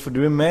diskussioner. Jo, för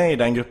du är med i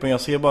den gruppen.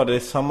 Jag ser bara det är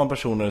samma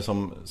personer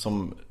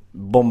som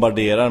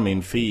bombarderar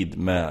min feed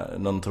med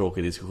någon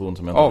tråkig diskussion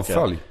som jag inte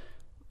avfölj.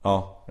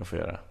 Ja, jag får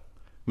göra det.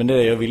 Men det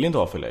är jag vill inte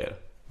avfölja er.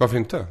 Varför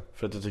inte?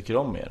 För att jag tycker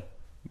om er.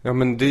 Ja,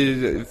 men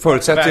det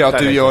förutsätter jag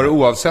att du gör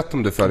oavsett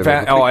om du följer mig på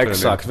Twitter. Ja,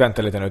 exakt. Eller?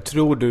 Vänta lite nu.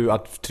 Tror du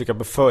att trycka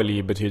på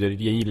följ betyder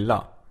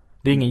gilla?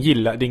 Det är ingen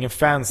gilla, det är ingen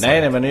fans.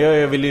 Nej, men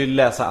jag vill ju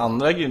läsa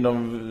andra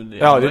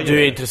grejer.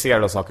 Du är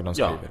intresserad av saker de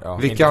skriver. Ja,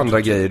 vilka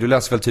andra grejer? Du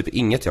läser väl typ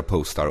inget jag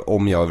postar,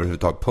 om jag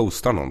överhuvudtaget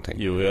postar någonting.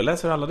 Jo, jag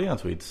läser alla dina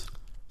tweets.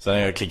 Sen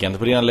jag klickar inte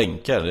på dina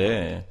länkar.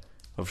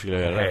 Varför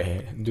skulle jag göra det?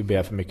 Nej, du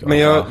ber för mycket. Men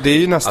det är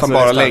ju nästan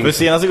bara länkar. För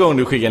senaste gången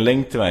du skickade en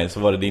länk till mig så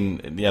var det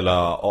din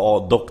jävla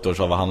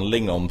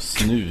doktorsavhandling om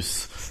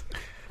snus.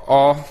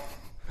 Ja,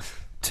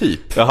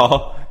 typ.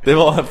 Ja, det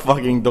var en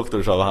fucking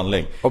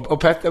doktorsavhandling.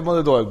 Och Petter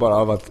mådde dåligt bara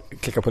av att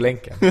klicka på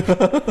länken.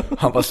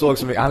 Han bara såg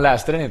så mycket. Han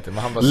läste den inte, men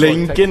han bara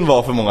länken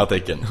var för många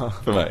tecken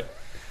för mig.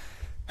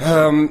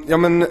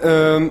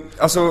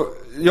 Alltså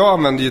jag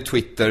använder ju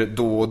Twitter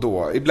då och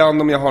då.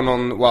 Ibland om jag har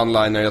någon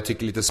one-liner jag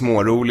tycker lite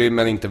smårolig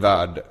men inte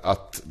värd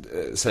att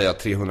säga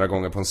 300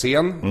 gånger på en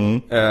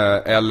scen.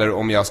 Eller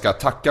om jag ska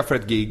tacka för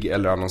ett gig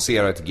eller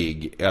annonsera ett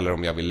gig. Eller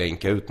om jag vill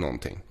länka ut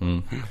någonting.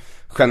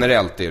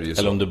 Generellt är det ju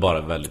så. Eller om du bara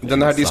är väldigt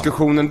den här ensam.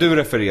 Diskussionen du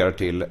refererar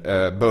till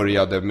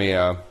började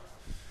med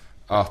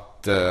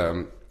att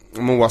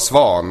Moa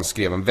Svan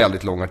skrev en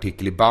väldigt lång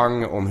artikel i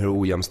Bang om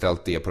hur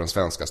ojämställt det är på den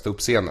svenska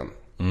ståuppscenen.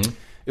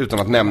 Utan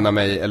att nämna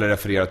mig eller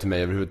referera till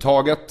mig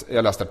överhuvudtaget.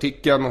 Jag läste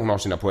artikeln, hon har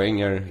sina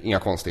poänger, inga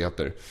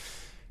konstigheter.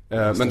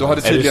 Men då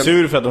hade tydligen... Är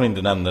du sur för att hon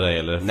inte nämnde dig?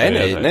 Eller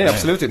nej,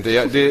 absolut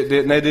inte.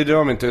 Det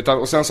rör mig inte.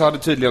 Och sen så hade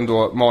tydligen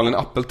då Malin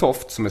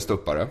Appeltoft, som är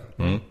stuppare,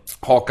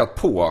 hakat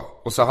på.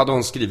 Och så hade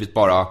hon skrivit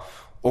bara,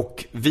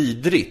 och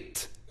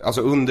vidrigt.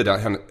 Alltså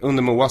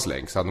under Moas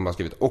länk så hade hon bara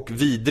skrivit, och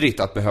vidrigt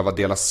att behöva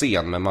dela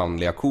scen med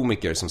manliga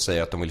komiker som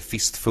säger att de vill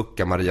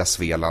fistfucka Maria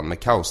Sveland med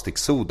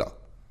kaustiksoda.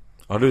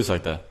 Har du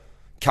sagt det?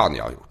 Kan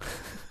jag ha gjort.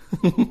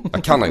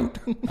 Jag kan ha gjort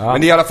det.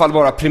 Men det är i alla fall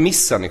bara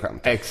premissen i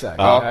skämtet. Exakt,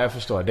 jag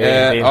förstår. Det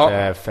är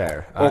inte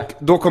fair. Och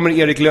då kommer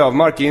Erik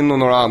Lövmark in och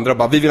några andra och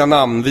bara, vi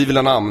vill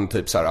ha namn,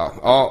 typ så här.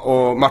 Ja,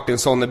 och Martin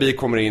Sonneby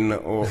kommer in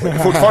och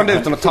fortfarande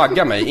utan att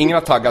tagga mig. Ingen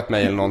har taggat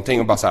mig eller någonting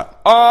och bara så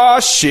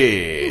här,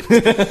 shit.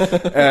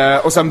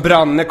 Och sen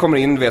Branne kommer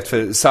in, vet,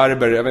 för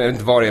serber, jag vet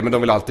inte vad det är, men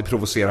de vill alltid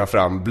provocera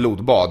fram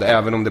blodbad,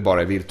 även om det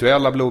bara är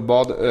virtuella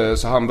blodbad.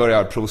 Så han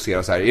börjar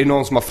provocera så här. Är det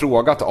någon som har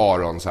frågat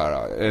Aron så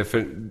här?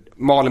 För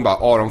Malin bara,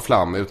 Aron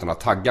Flam, utan att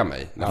tagga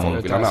mig när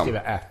folk vill ha namn. Skriva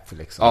app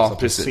liksom, så att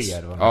precis.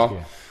 Ser vad man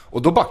skriver.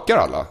 Och då backar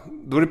alla.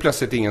 Då är det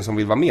plötsligt ingen som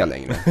vill vara med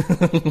längre.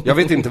 Jag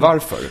vet inte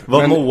varför.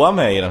 Var Moa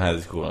med i den här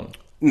diskussionen?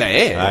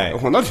 Nej.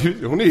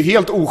 Hon är ju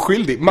helt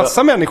oskyldig.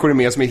 Massa människor är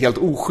med som är helt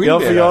oskyldiga. Ja,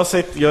 för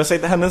jag har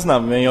sett hennes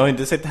namn, men jag har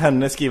inte sett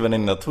henne skriva en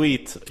enda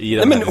tweet i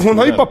den. Nej, men hon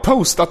har ju bara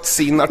postat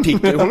sin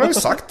artikel. Hon har ju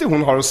sagt det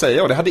hon har att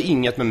säga, och det hade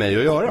inget med mig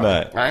att göra.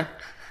 Nej.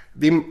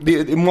 Det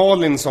är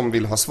Malin som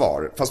vill ha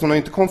svar. Fast hon har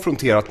ju inte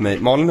konfronterat mig.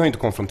 Malin har ju inte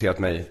konfronterat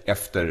mig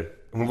efter.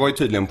 Hon var ju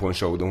tydligen på en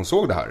show där hon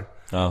såg det här.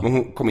 Ja. Men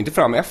hon kom inte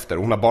fram efter.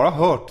 Hon har bara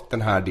hört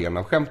den här delen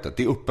av skämtet.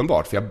 Det är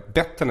uppenbart, för jag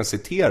bett henne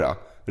citera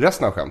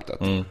resten av skämtet.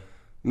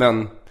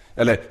 Men,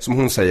 eller som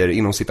hon säger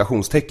inom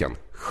citationstecken,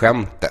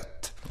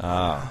 skämtet.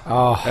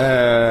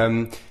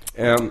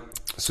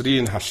 Så det är ju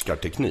en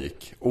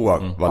härskarteknik.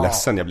 Vad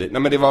ledsen jag blir.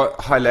 Nej, men det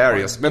var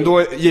hilarious. Men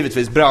då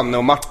givetvis Branne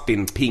och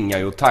Martin pingar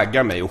ju och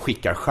taggar mig och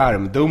skickar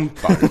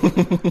skärmdumpar.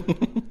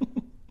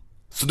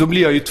 Så då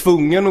blir jag ju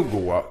tvungen att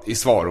gå i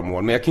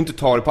svaromål. Men jag kan inte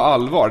ta det på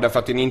allvar, därför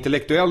att det är en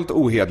intellektuellt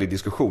ohederlig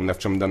diskussion,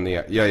 eftersom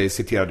jag är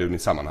citerad ur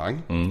mitt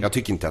sammanhang. Jag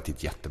tycker inte att det är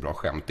ett jättebra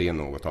skämt. Det är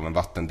något av en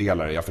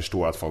vattendelare. Jag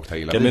förstår att folk tar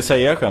illa. Kan du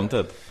säga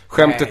skämtet?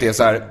 Skämtet är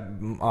så här.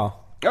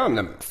 Ja,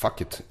 men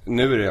fuck it.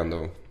 Nu är det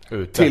ändå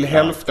till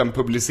hälften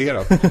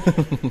publicerat.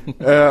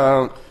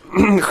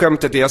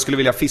 Skämtet är, jag skulle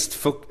vilja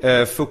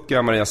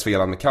fistfucka Maria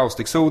Sveland med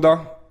kaustiksoda.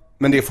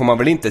 Men det får man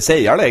väl inte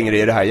säga längre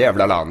i det här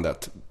jävla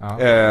landet.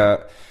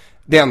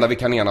 Det enda vi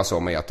kan enas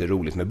om är att det är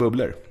roligt med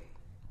bubblor.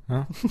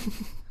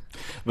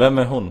 Vem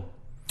är hon?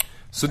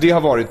 Så det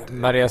har varit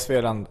Maria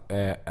Sveland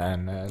är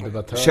en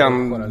debattör,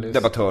 känd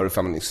debattör,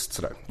 feminist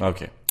sådär.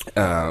 Okej.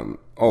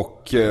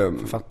 Och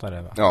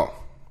författare, va? Ja,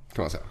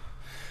 kan man säga.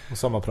 Och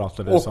som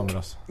pratade i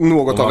somras.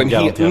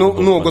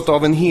 Något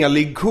av en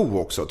helig ko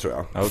också, tror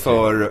jag. Okay.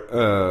 För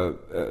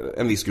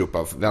en viss grupp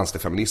av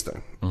vänsterfeminister.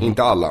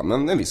 Inte alla,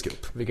 men en viss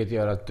grupp. Vilket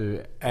gör att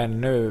du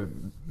ännu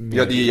mer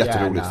Ja, det är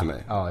jätteroligt för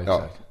mig. Ja,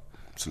 exakt.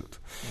 Absolut.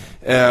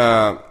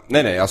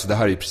 Nej, alltså det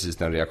här är ju precis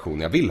den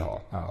reaktion jag vill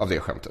ha av det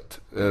skämtet.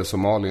 Så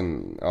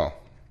Malin,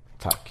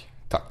 Tack.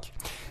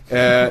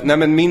 Nej,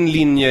 men min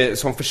linje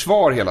som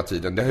försvar hela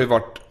tiden, det har ju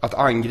varit att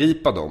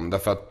angripa dem.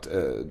 Därför att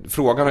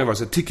frågan har ju varit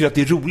så, tycker du att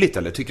det är roligt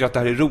eller tycker du att det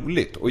här är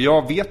roligt? Och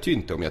jag vet ju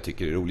inte om jag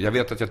tycker det är roligt. Jag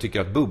vet att jag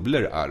tycker att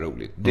bubblor är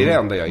roligt. Det är det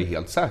enda jag är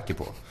helt säker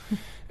på.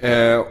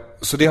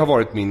 Så det har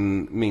varit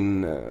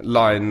min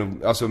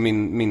line, alltså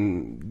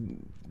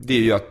det är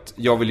ju att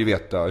jag vill ju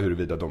veta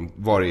huruvida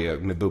vad det är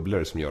med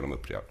bubblor som gör dem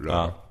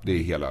upprörda. Det är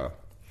hela.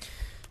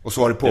 Och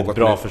så har det pågått.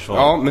 Bra försvar.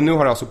 Ja, men nu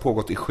har det alltså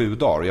pågått i 7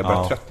 dagar och jag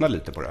börjar tröttna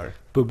lite på det här.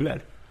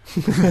 Bubblor?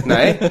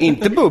 Nej,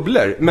 inte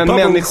bubblor, men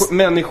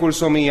människor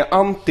som är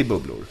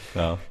anti-bubblor.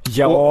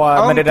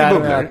 Ja, men det där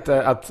med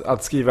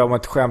att skriva om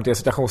ett skämt i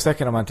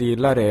citationstecken om man inte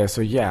gillar det är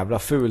så jävla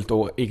fult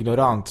och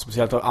ignorant,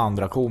 speciellt av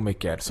andra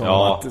komiker.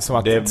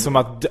 Som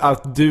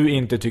att du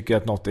inte tycker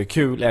att något är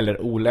kul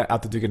eller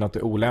att du tycker att något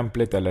är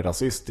olämpligt eller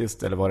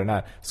rasistiskt eller vad det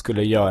är,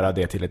 skulle göra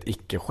det till ett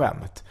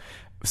icke-skämt.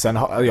 Sen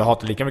jag har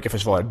inte lika mycket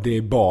försvar, det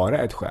är bara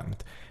ett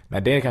skämt.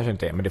 Nej, det kanske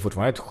inte är, men det är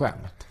fortfarande ett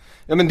skämt.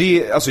 Ja, men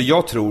det är, alltså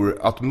jag tror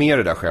att med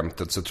det där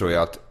skämtet så tror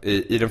jag att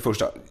i den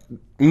första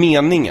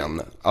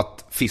meningen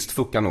att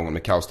fistfucka någon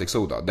med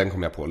kaustiksoda, den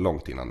kom jag på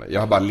långt innan mig. Jag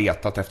har bara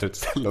letat efter ett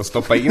ställe att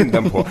stoppa in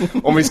den på,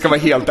 om vi ska vara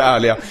helt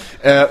ärliga.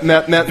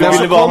 Men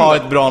ville bara ha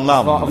ett bra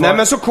namn. Nej,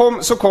 men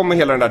så kom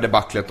hela den där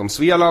debaclet om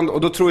Sveland,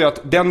 och då tror jag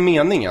att den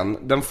meningen,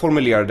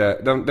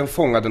 den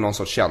fångade någon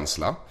sorts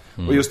känsla.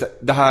 Och just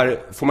det här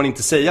får man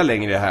inte säga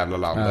längre i det här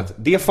landet.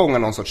 Det fångar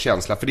någon sorts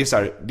känsla. För det är så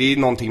här, det är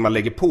någonting man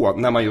lägger på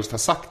när man just har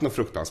sagt något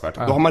fruktansvärt.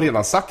 Då har man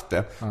redan sagt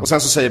det. Och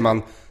sen så säger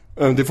man,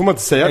 det får man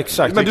inte säga.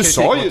 Exakt, men du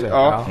sa ju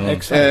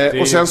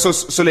och sen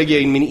så lägger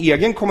jag in min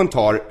egen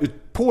kommentar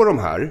på de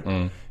här.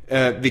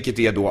 Vilket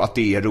är då att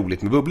det är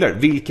roligt med bubblor,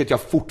 vilket jag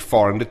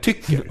fortfarande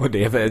tycker. Och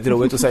det är väldigt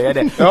roligt att säga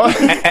det.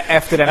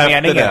 Efter den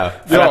meningen.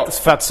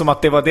 För att som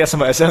att det var det som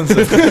var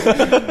essensen.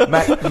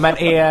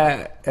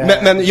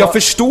 Men jag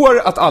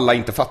förstår att alla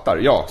inte fattar.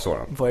 Ja,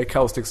 Soran. Vad är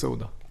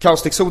kaustiksoda?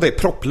 Kaustiksoda är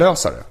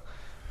propplösare.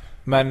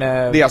 Men det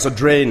är alltså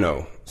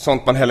Drano,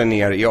 sånt man häller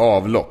ner i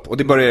avlopp, och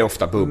det börjar ju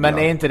ofta bubbla. Men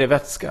är inte det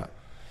vätska?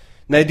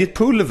 Nej, det är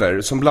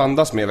pulver som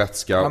blandas med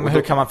vätska. Ja, men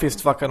hur kan man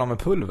fistfucka dem med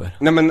pulver?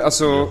 Nej, men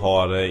alltså, du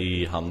har det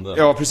i handen.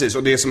 Ja, precis.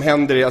 Och det som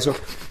händer är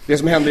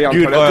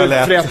antagligen att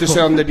du fräter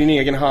sönder din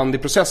egen hand i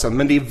processen.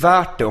 Men det är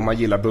värt det om man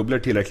gillar bubblor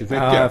tillräckligt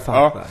mycket.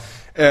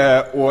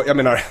 Och jag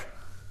menar,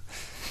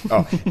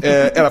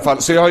 i alla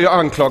fall, så jag har ju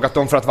anklagat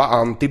dem för att vara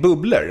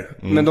anti-bubblor.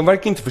 Men de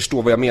verkar inte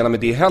förstå vad jag menar med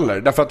det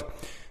heller. Därför att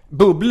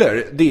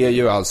Bubblor, det är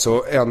ju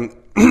alltså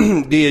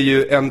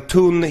en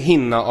tunn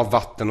hinna av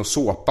vatten och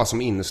såpa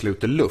som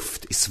innesluter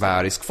luft i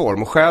sfärisk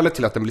form. Och skälet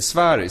till att den blir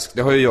sfärisk,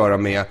 det har ju att göra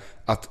med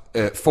att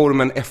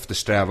formen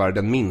eftersträvar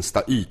den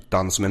minsta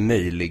ytan som är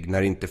möjlig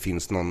när det inte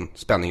finns någon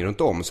spänning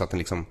runt om, så att den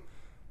liksom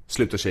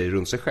sluter sig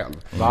runt sig själv.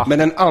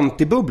 Men en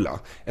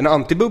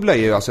antibubbla är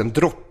ju alltså en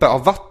droppe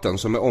av vatten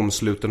som är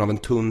omsluten av en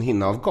tunn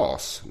hinna av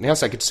gas. Ni har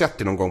säkert sett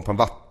det någon gång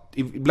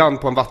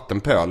ibland på en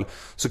vattenpöl,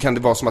 så kan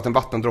det vara som att en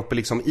vattendroppe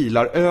liksom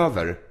ilar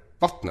över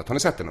vattnet. Har ni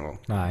sett det någon gång?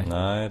 Nej,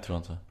 jag tror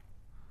inte.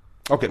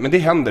 Okej, men det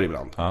händer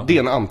ibland. Ja. Det är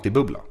en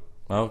antibubbla.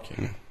 Ja,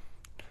 okej.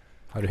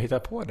 Har du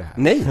hittat på det här?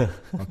 Nej.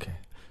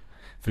 Okej.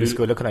 För du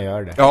skulle kunna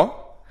göra det.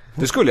 Ja,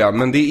 det skulle jag,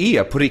 men det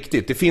är på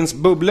riktigt. Det finns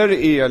bubblor,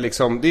 är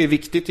liksom, det är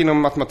viktigt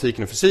inom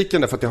matematiken och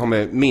fysiken därför att det har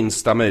med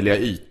minsta möjliga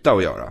yta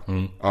att göra.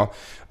 Ja.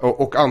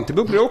 Och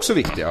antibubblor är också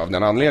viktiga av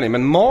den anledningen.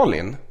 Men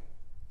Malin,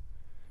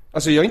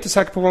 alltså jag är inte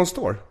säker på var hon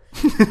står.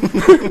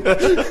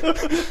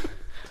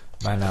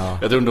 Men, ja.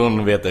 Jag tror inte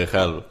hon vet det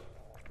själv.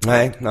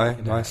 Nej,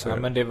 så Ja,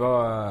 men det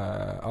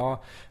var...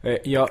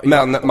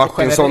 Men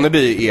Martin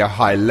Sonneby är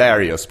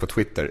hilarious på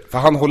Twitter. För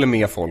han håller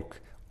med folk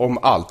om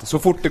allt. Så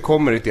fort det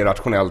kommer ett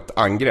irrationellt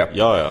angrepp,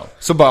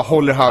 så bara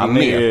håller han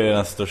med. Han är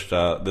ju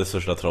det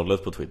största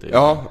trollet på Twitter.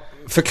 Ja,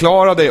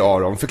 förklara dig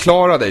Aron,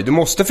 förklara dig. Du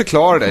måste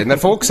förklara dig. När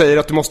folk säger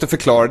att du måste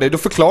förklara dig, då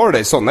förklara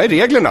dig. Sådana är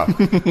reglerna.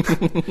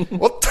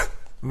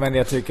 Men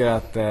jag tycker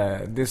att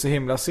det är så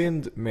himla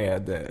synd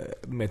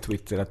med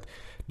Twitter att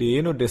det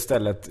är nog det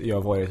stället jag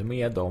har varit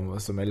med om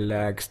som är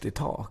lägst i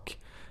tak.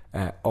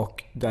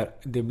 Och där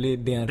det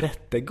är en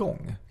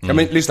rättegång. Ja,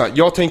 men lyssna,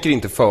 jag tänker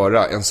inte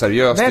föra en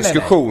seriös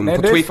diskussion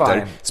på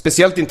Twitter.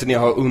 Speciellt inte när jag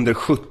har under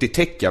 70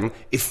 tecken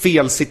är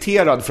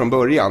felciterad från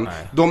början.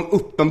 De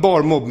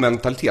uppenbar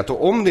mobbmentalitet.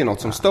 Och om det är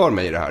något som stör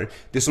mig i det här,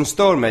 det som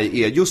stör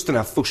mig är just den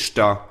här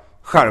första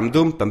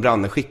skärmdumpen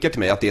Branne skickar till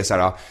mig, att det är så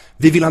här: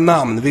 vi vill ha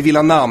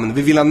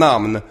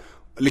namn.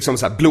 Liksom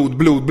så här blod.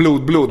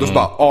 Och så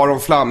bara Aron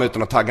Flam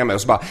utan att tagga mig.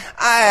 Och så bara,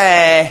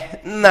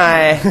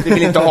 nej, vi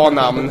vill inte ha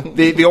namn.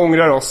 Vi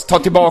ångrar oss, ta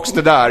tillbaks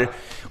det där.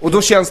 Och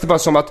då känns det bara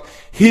som att,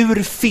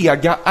 hur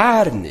fega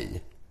är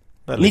ni?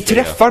 Ni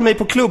träffar mig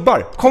på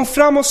klubbar. Kom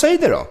fram och säg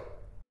det då.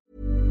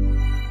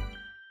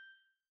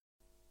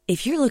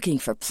 If you're looking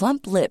for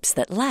plump lips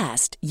that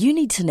last, you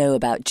need to know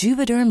about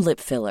Juvederm lip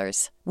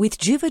fillers. With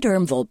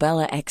Juvederm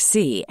Volbella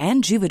XC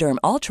and Juvederm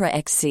Ultra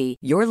XC,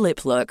 your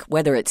lip look,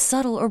 whether it's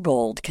subtle or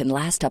bold, can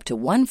last up to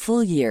 1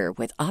 full year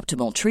with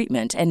optimal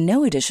treatment and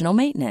no additional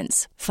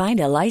maintenance. Find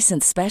a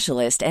licensed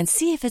specialist and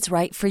see if it's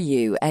right for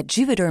you at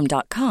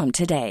Juvederm.com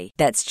today.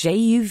 That's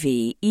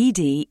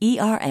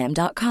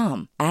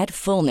JUVEDERM.com. Add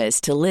fullness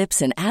to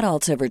lips in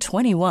adults over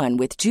 21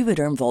 with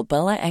Juvederm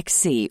Volbella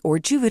XC or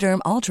Juvederm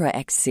Ultra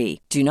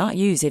XC. Do not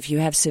use if you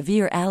have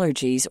severe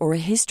allergies or a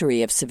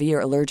history of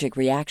severe allergic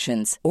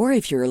reactions, or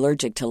if you're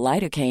allergic to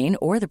lidocaine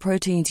or the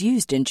proteins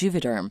used in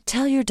Juvederm.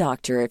 Tell your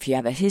doctor if you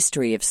have a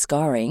history of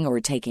scarring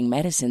or taking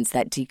medicines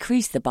that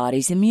decrease the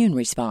body's immune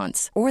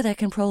response or that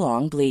can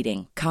prolong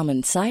bleeding.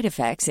 Common side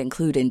effects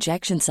include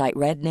injection site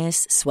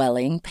redness,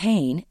 swelling,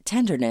 pain,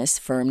 tenderness,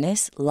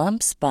 firmness,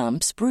 lumps,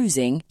 bumps,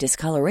 bruising,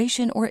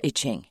 discoloration, or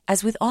itching.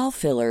 As with all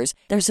fillers,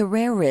 there's a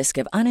rare risk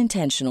of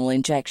unintentional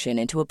injection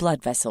into a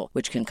blood vessel,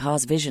 which can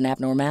cause vision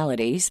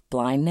abnormalities,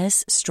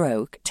 blindness,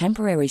 stroke,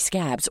 temporary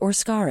scabs, or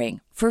scarring.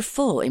 For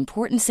full,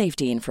 important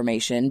safety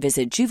information,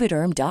 visit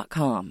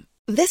Juvederm.com.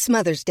 This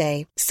Mother's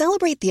Day,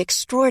 celebrate the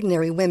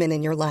extraordinary women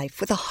in your life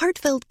with a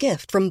heartfelt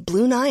gift from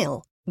Blue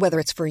Nile. Whether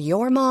it's for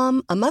your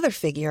mom, a mother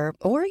figure,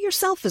 or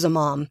yourself as a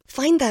mom,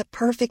 find that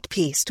perfect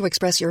piece to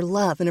express your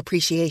love and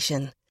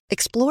appreciation.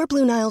 Explore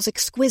Blue Nile's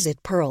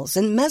exquisite pearls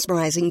and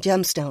mesmerizing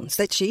gemstones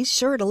that she's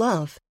sure to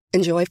love.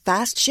 Enjoy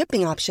fast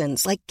shipping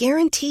options like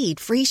guaranteed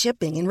free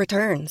shipping and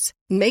returns.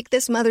 Make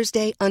this Mother's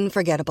Day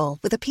unforgettable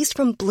with a piece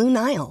from Blue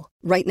Nile.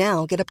 Right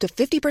now, get up to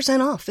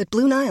 50% off at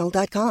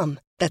BlueNile.com.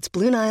 That's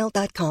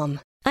BlueNile.com.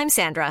 I'm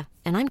Sandra,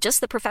 and I'm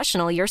just the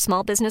professional your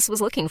small business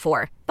was looking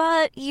for.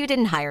 But you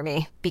didn't hire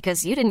me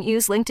because you didn't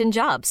use LinkedIn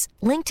Jobs.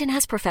 LinkedIn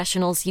has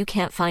professionals you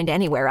can't find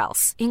anywhere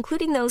else,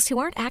 including those who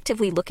aren't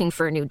actively looking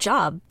for a new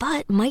job,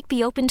 but might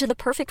be open to the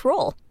perfect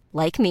role,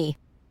 like me.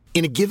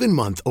 In a given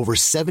month, over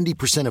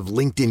 70% of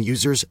LinkedIn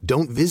users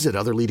don't visit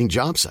other leading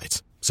job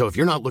sites. So if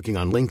you're not looking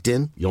on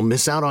LinkedIn, you'll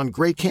miss out on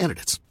great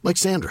candidates like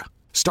Sandra.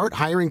 Start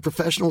hiring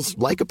professionals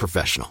like a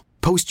professional.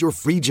 Post your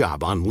free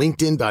job on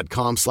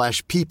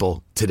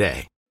linkedin.com/people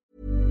today.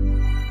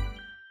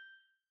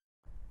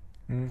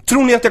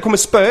 Tror ni att jag kommer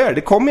spöa er?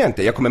 Det kommer jag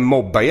inte. Jag kommer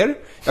mobba er.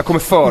 Jag kommer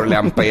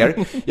förolämpa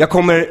er. Jag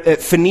kommer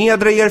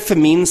förnedra er,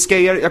 förminska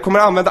er. Jag kommer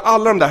använda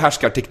alla de där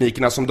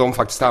härskarteknikerna som de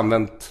faktiskt har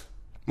använt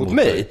mot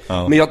mig.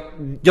 Ja. Men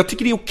jag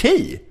tycker det är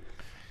okej.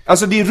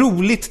 Alltså det är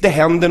roligt, det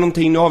händer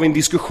någonting, nu har vi en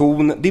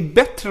diskussion. Det är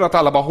bättre att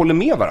alla bara håller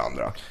med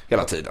varandra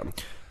hela tiden.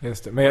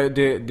 Just det. Men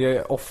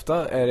det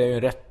ofta är det ju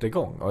en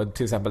rättegång. Och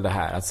till exempel det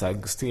här att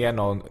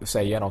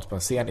säga något på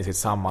en scen i sitt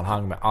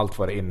sammanhang med allt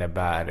vad det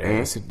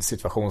innebär,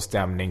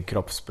 situationsstämning,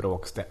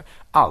 kroppsspråk,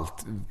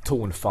 allt,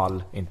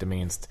 tonfall inte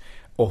minst,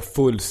 och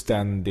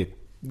fullständigt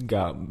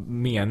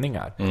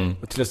meningar.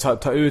 Och till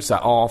att ta ut så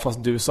här,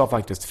 fast du sa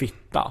faktiskt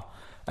fitta.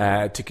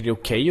 Tycker det är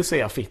okej att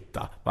säga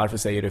fitta? Varför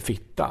säger du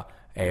fitta?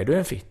 Är du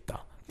en fitta?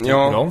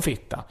 Tycker du om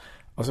fitta?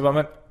 Och så bara,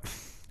 men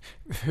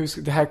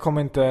det här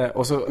kommer inte.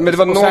 Och så, men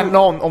det var sen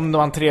om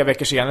man 3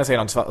 veckor senare säger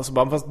något, så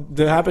bara, fast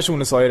den här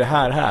personen sa ju det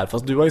här,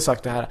 fast du har ju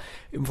sagt det här.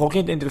 Folk är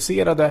inte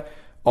intresserade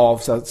av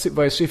så här,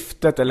 vad är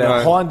syftet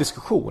eller ha en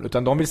diskussion,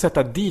 utan de vill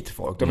sätta dit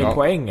folk. De vill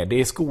poänger. Det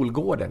är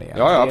skolgården igen.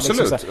 Ja, absolut.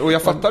 Liksom här, och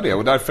jag fattar det,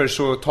 och därför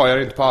så tar jag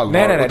det inte på allvar.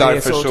 Nej, och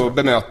därför så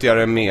bemöter jag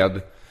det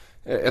med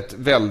ett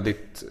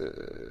väldigt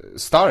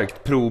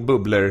starkt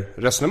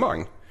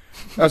pro-bubbler-resonemang.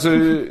 Alltså,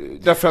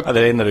 därför att, det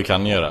är det enda du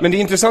kan göra. Men det är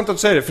intressant att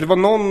säga det, för det var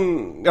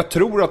någon, jag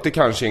tror att det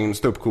kanske är en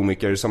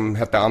ståuppkomiker som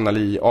hette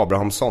Anna-Li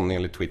Abrahamsson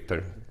enligt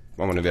Twitter,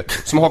 vad man nu vet,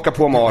 som hakar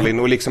på Malin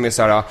och liksom är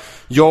så här: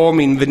 jag och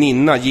min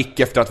väninna gick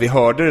efter att vi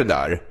hörde det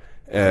där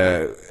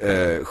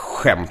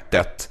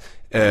skämtet.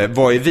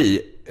 Vad är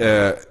vi?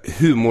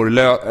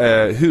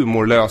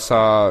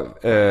 Humorlösa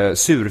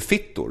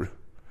surfittor.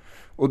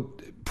 Och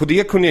på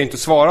det kunde jag inte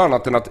svara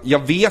annat än att jag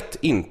vet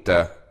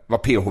inte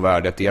vad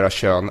pH-värdet i era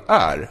kön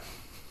är.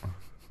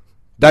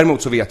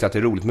 Däremot så vet jag att det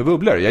är roligt med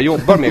bubblor. Jag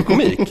jobbar med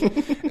komik.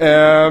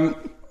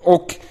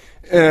 Och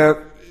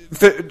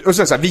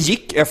så här, vi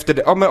gick efter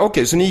det. Ja, men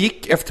okej, så ni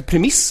gick efter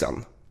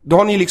premissen. Då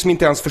har ni liksom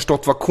inte ens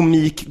förstått vad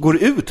komik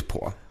går ut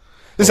på.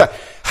 Det är så här,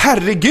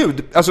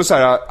 herregud, alltså så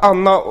här,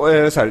 Anna,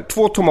 så här,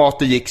 2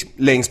 tomater gick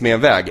längs med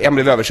en väg, en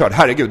blev överkörd.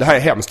 Herregud, det här är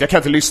hemskt, jag kan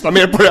inte lyssna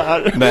mer på det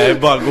här. Nej,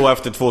 bara gå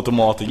efter 2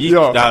 tomater gick.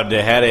 Ja.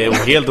 Det här är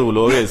helt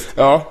ologiskt.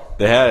 Ja.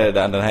 Det här är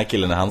den här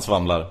killen när han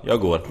svamlar. Jag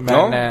går.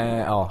 Men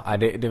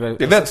det är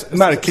väl ett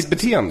märkligt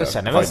beteende. Jag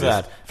känner väl så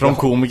här, från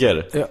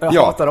komiker. Jag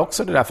hatar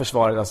också det där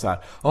försvaret så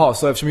här.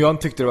 Så eftersom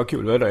jag tyckte det var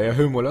kul, vad är jag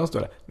humorlös då?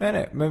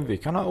 Nej, men vi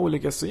kan ha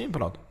olika syn på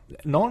något.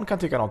 Någon kan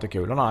tycka något är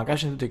kul, och någon annan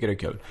kanske inte tycker det är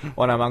kul.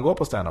 Och när man går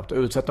på stand-up, då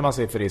utsätter man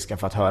sig för risken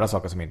för att höra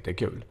saker som inte är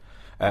kul.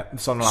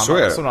 Som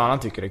någon annan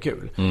tycker är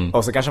kul.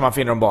 Och så kanske man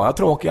finner dem bara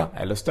tråkiga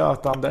eller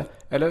stötande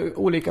eller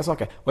olika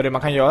saker. Och det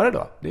man kan göra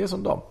då, det är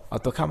som dem,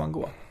 att då kan man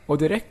gå. Och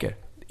det räcker.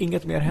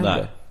 Inget mer händer.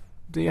 Nej.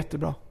 Det är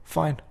jättebra.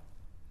 Fine.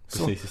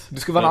 Så. Det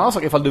skulle vara en annan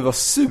sak ifall du var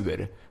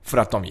sur för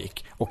att de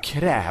gick och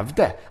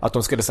krävde att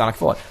de skulle stanna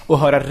kvar och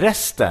höra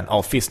resten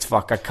av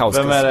fistfucka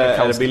kaoskas. Vem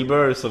är det Bill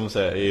Burr som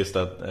säger just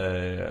att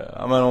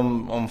men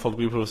om folk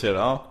blir provocerade,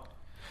 ja.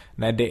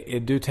 Nej,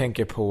 du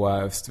tänker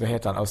på, vad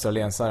heter han,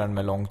 australiensaren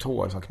med långt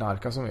hår som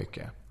knarkar så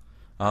mycket.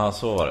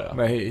 Så var det.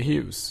 Med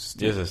Hughes.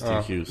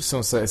 Hughes.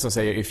 Som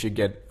säger if you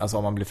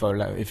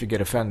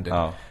get offended,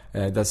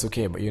 that's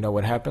okay, but you know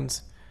what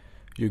happens?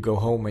 You go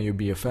home and you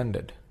be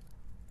offended.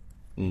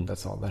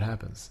 That's all that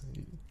happens.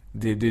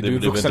 Du är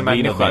vuxen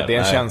människa, det är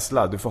en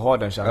känsla. Du får ha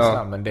den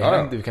känslan, men det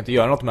händer, du kan inte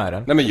göra något med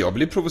den. Nej, men jag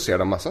blir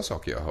provocerad av massa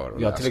saker jag hör.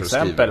 Ja, till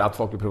exempel att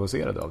folk blir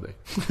provocerade av dig.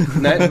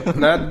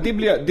 nej, det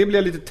blir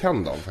jag lite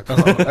tänd av faktiskt.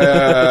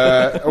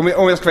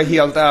 Om jag ska vara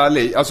helt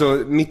ärlig, alltså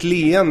mitt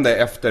leende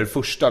efter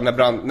första,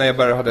 när jag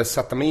bara hade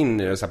satt mig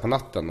in i det så här på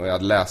natten och jag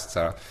hade läst så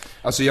här.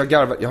 Alltså jag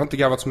har inte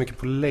garvat så mycket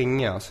på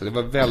länge, alltså det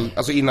var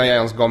alltså innan jag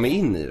ens gav mig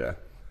in i det,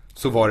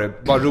 så var det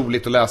bara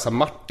roligt att läsa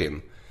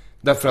Martin.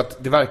 Därför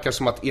att det verkar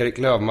som att Erik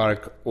Löfmark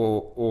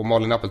och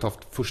Malin Appeltoft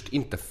först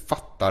inte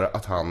fattar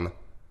att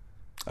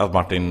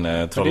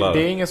Martin trollar.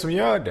 Det är ingen som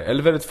gör det.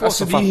 Eller väldigt få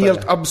som fattar det. Det är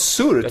helt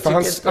absurt.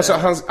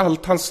 För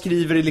allt han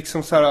skriver är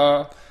liksom så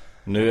här.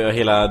 Nu har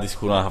hela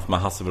diskussionen haft med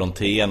Hasse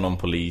Brontén om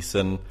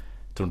polisen.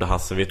 Jag tror inte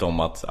Hasse vet om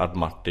att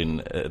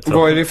Martin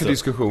vad är det för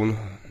diskussion?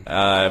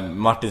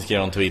 Martin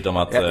skrev en tweet om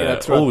att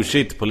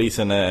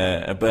polisen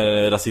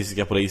är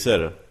rasistiska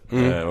poliser.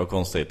 Vad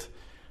konstigt.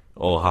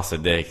 Och Hasse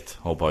direkt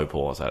hoppar ju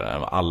på så här,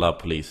 alla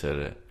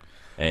poliser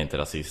är inte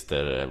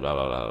rasister, bla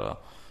bla bla.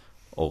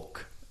 Och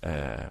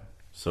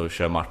så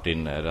kör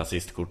Martin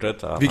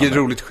rasistkortet. Vilket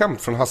roligt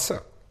skämt från Hasse.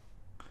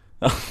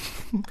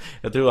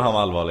 Jag tror han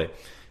var allvarlig.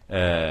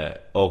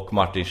 Och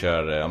Martin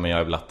kör, men jag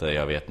är blatte,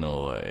 jag vet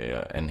nog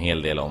en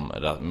hel del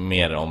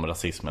mer om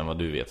rasism än vad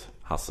du vet,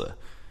 Hasse.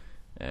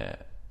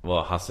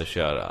 Vad Hasse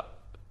kör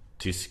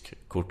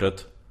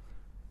tyskkortet.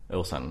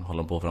 Och sen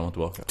håller de på fram och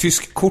tillbaka.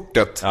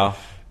 Tyskkortet? Ja.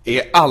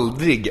 Är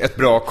aldrig ett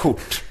bra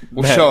kort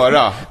att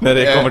köra när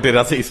det kommer till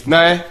rasism.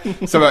 Nej,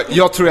 så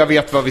jag tror jag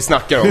vet vad vi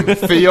snackar om.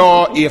 För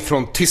jag är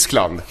från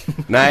Tyskland.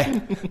 Nej.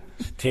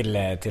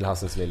 Till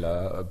Hasses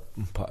lilla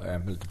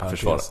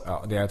försvar.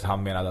 Ja, det är att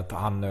han menade att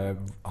han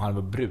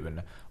var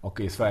brun. Och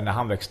i Sverige när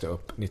han växte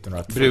upp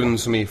 1902. Brun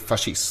som är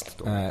fascist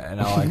då.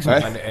 Ja,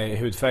 exakt. Men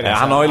hudfärgen.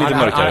 Han har ju lite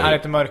mörkare. Han är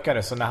lite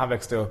mörkare, så när han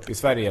växte upp i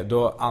Sverige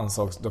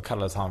då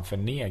kallades han för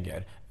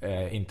neger.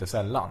 Inte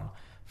sällan.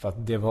 För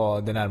att det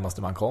var det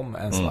närmaste man kom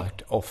en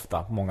svart,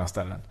 ofta på många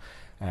ställen.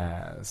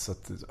 Så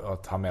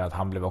att han menar att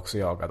han blev också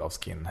jagad av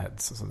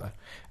skinheads och sådär.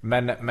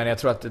 Men jag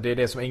tror att det är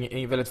det som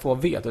väldigt få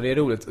vet. Och det är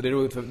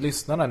roligt för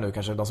lyssnarna nu,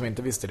 kanske de som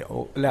inte visste det,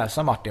 och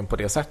läsa Martin på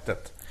det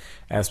sättet.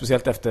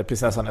 Speciellt efter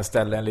prinsessan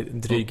Estelle,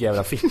 en dryg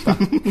jävla fitta.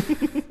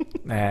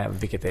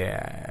 Vilket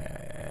är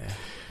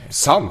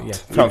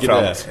sant,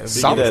 framförallt.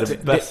 Sant. Det är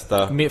det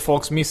bästa.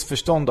 Folks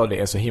missförstånd av det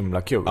är så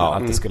himla kul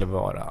att det skulle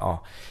vara.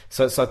 Ja.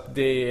 Så att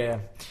det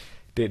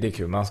det är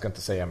kul, man ska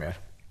inte säga mer.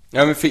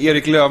 Ja, men för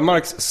Erik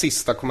Lövmarks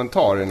sista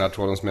kommentar i den här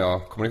tråden som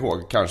jag kommer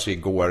ihåg, kanske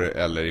igår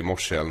eller i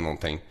morse eller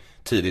någonting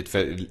tidigt,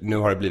 för nu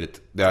har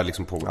det är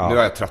liksom nu har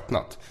jag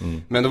tröttnat.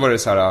 Men då var det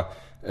så här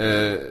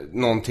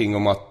någonting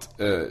om att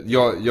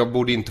jag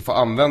borde inte få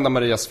använda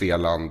Maria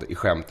Sveland i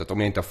skämtet om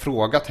jag inte har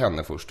frågat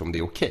henne först om det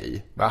är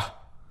okej. Va?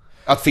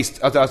 Att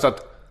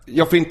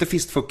jag får inte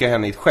fistfucka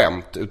henne i ett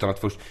skämt utan att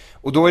först.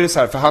 Och då är det så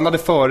här, för han hade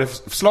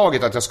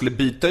föreslagit att jag skulle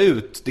byta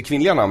ut det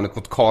kvinnliga namnet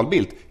mot Carl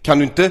Bildt. Kan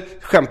du inte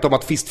skämta om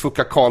att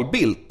fistfucka Carl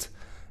Bildt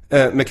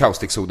med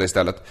kaustiksoda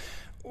istället?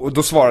 Och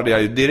då svarade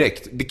jag ju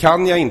direkt, det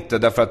kan jag inte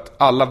därför att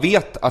alla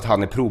vet att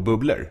han är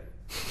pro-bubblor.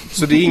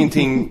 Så det är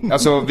ingenting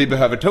vi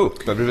behöver ta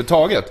upp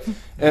överhuvudtaget.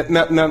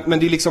 Men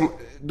det är liksom,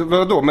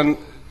 vadå? Men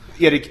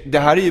Erik, det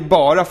här är ju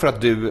bara för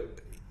att du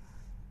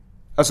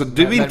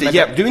du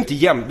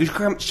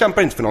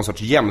kämpar inte för någon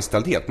sorts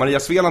jämställdhet. Maria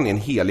Sveland är en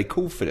helig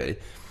ko för dig.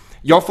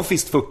 Jag får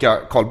fistfucka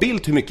Carl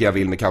Bildt hur mycket jag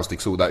vill med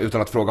kaustiksoda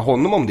utan att fråga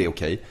honom om det är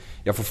okej.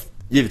 Jag får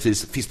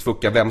givetvis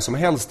fistfucka vem som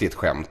helst i ett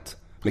skämt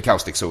med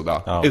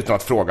kaustiksoda utan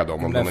att fråga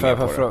dem om de är med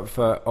på det.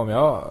 För om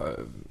jag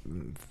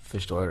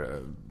förstår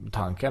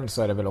tanken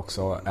så är det väl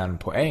också en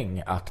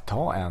poäng att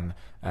ta en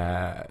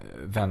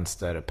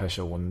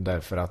vänsterperson,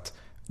 därför att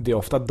det är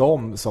ofta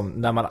de som,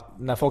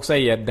 när folk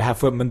säger det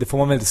här men det får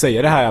man väl inte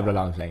säga det här jävla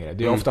landet längre.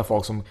 Det är ofta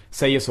folk som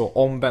säger så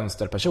om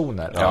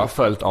vänsterpersoner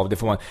följt av det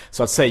får man.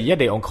 Så att säga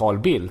det om Carl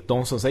Bildt,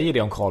 de som säger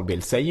det om Carl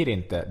Bildt säger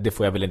inte det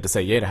får jag väl inte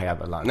säga i det här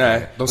jävla landet.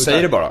 Nej, de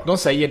säger det bara. De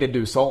säger det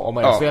du sa om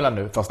Maria Sveland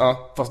nu,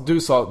 fast du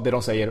sa det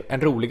de säger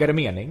en roligare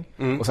mening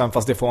och sen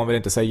fast det får man väl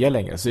inte säga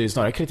längre. Så det är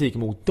snarare kritik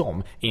mot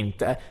dem,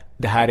 inte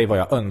det här är vad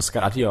jag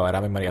önskar att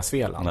göra med Maria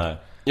Sveland. Nej.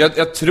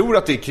 Jag tror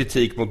att det är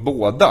kritik mot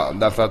båda,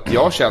 därför att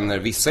jag känner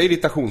vissa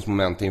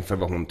irritationsmoment inför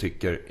vad hon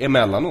tycker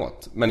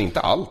emellanåt, men inte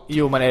allt.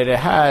 Jo, men är det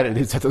här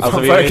det sätt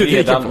att vi har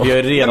redan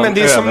men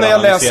det är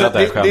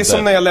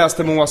som när jag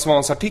läste Moa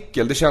Svans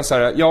artikel. Det känns så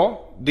här,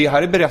 det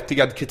här är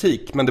berättigad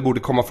kritik, men det borde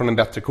komma från en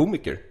bättre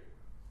komiker.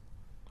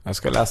 Jag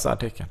ska läsa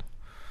artikeln.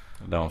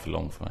 Det var för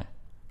lång för mig.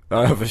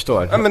 Ja, jag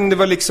förstår. Ja, men det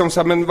var liksom så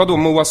här, men vadå,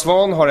 Moa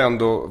Svan har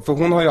ändå, för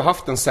hon har ju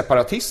haft en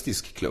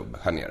separatistisk klubb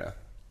här nere.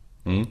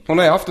 Hon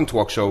har ju haft en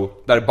talkshow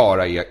där det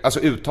bara är,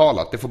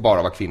 uttalat, det får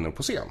bara vara kvinnor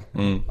på scen.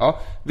 Ja,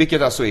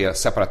 vilket alltså är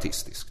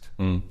separatistiskt.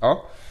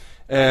 Ja.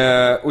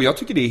 Och jag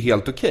tycker det är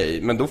helt okej,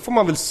 men då får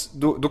man väl,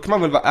 då kan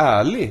man väl vara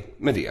ärlig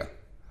med det.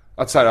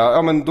 Att så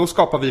här, men då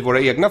skapar vi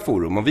våra egna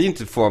forum. Om vi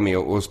inte får med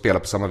och spela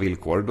på samma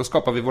villkor, då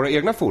skapar vi våra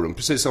egna forum.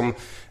 Precis som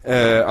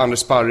Anders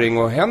Sparring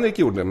och Henrik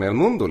gjorde med El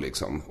Mundo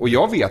liksom. Och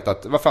jag vet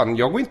att,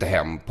 jag går inte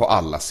hem på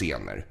alla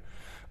scener.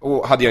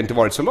 Och hade jag inte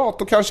varit så lat,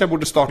 då kanske jag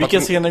borde starta. Vilka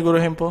scener går du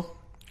hem på?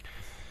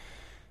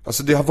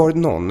 Det har varit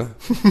någon.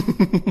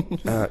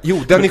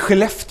 Den i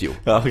Skellefteå.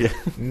 Ja, okay.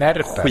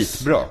 Närpes.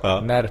 Skitbra.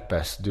 Ja.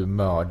 Närpes, du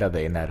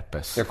mördade i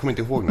Närpes. Jag kommer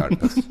inte ihåg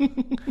Närpes.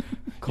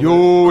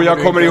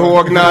 Jag kommer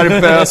ihåg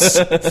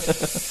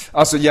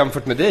Närpes.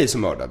 Jämfört med dig så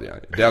mördade jag.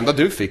 Det enda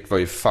du fick var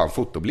ju fan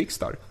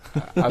fotoblixtar.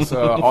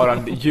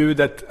 Aron,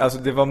 ljudet,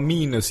 det var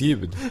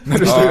minusljud. Men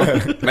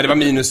det var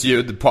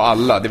minusljud på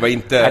alla. Det var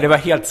inte. Nej, det var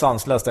helt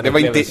sanslöst.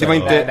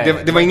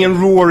 Det var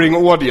ingen roaring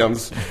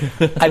audience.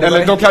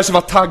 Eller de kanske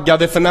var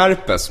taggade för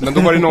Närpes, men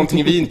då var det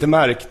någonting vi inte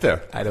märkte.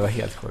 Nej, det var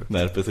helt sjukt.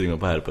 Närpes rimmar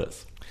på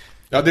herpes.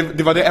 Ja,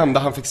 det var det enda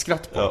han fick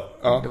skratt på.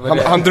 Ja.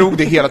 Han drog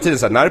det hela tiden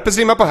så här, Närpes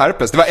rimmar på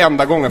herpes. Det var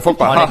enda gången folk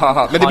bara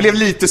haha. Men det blev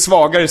lite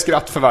svagare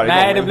skratt för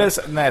varje gång.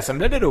 Sen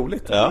blev det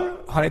roligt. Ja.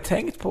 Har ni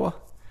tänkt på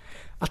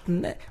att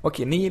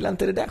okej, ni gillar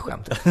inte det där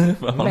skämtet.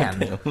 Men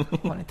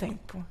har ni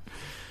tänkt på?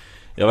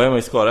 Jag var hemma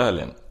i Skara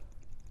helgen.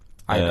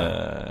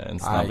 En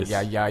snabbis.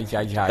 Aj.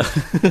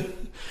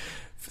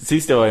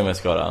 Sist jag var hemma i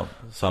Skara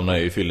så hamnade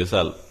jag i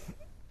fyllecell.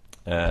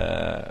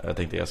 Jag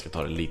tänkte jag ska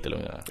ta det lite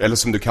lugnare. Eller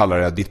som du kallar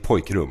det, ditt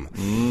pojkrum.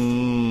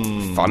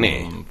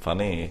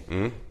 Funny.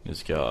 Nu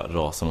ska jag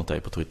rasa mot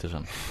dig på Twitter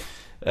sen.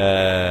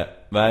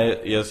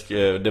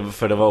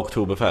 För det var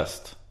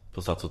oktoberfest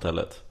på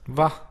Stadshotellet.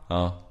 Va?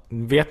 Ja.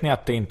 Vet ni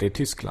att det inte är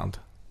Tyskland?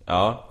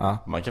 Ja.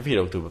 Man kan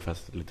fira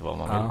oktoberfest lite vad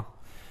man vill.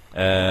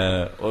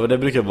 Och det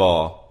brukar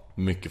vara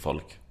mycket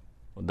folk.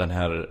 Och den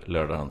här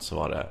lördagen så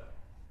var det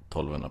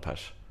 1200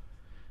 pers.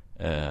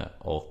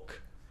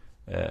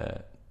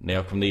 När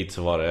jag kom dit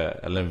så var det,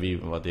 eller vi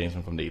var ett gäng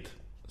som kom dit,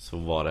 så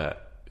var det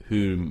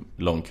hur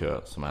lång kö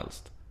som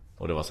helst.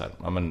 Och det var så här,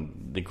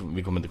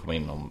 vi kommer inte komma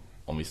in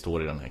om vi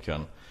står i den här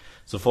kön.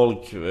 Så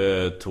folk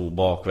tog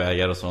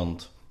bakvägar och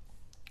sånt.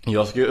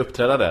 Jag ska ju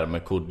uppträda där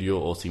med Kodjo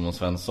och Simon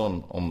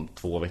Svensson om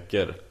 2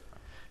 veckor.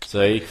 Så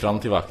jag gick fram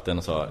till vakten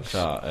och sa,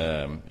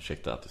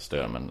 ursäkta att det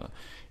stör, men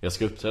jag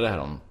ska uppträda här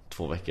om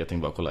 2 veckor. Jag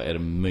tänkte bara kolla, är det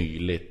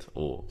möjligt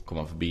att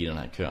komma förbi den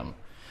här kön?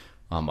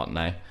 Och han bara,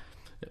 nej.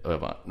 Och jag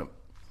bara,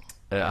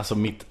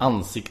 mitt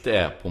ansikte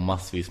är på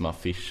massvis med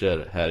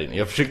affischer här inne.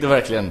 Jag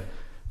försökte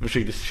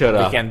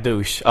köra. Vilken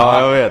douche.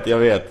 Ja, jag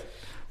vet.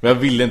 Men jag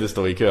ville inte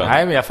stå i kön.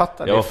 Nej, men jag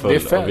fattar. Jag var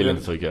full och ville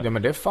inte stå i kön. Ja,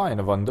 men det är fine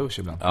att vara en douche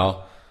ibland.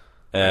 Ja.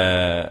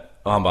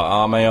 Och han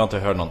bara, men jag har inte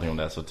hört någonting om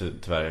det, så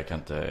tyvärr jag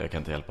kan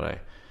inte hjälpa dig.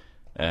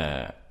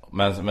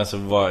 Men så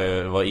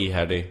var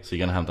ihärdig. Så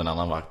gick han och hämtade en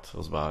annan vakt.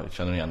 Och så bara,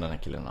 känner du igen den här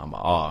killen? Han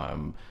bara,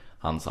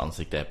 hans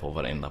ansikte är på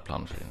varenda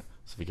plansch.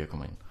 Så fick jag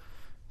komma in.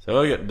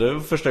 Så det var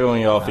första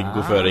gången jag fick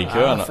gå före i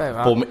kön.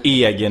 På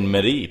egen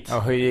merit. Ja,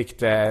 hur gick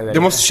det? Det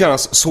måste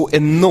kännas så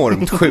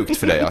enormt sjukt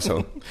för dig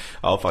alltså.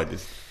 Ja,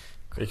 faktiskt.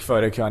 Gick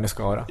före i kön i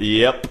Skara.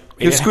 Japp.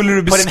 Hur skulle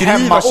du beskriva... På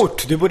din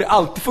hemmaort, du borde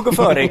alltid få gå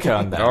före i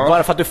kön där. Ja.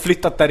 Bara för att du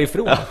flyttat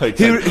därifrån. Ja,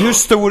 Hur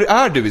stor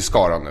är du i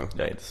Skara nu?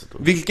 Jag är inte så stor.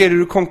 Vilka är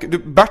du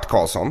Bert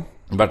Karlsson?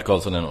 Bert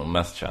Karlsson är nog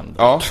mest känd.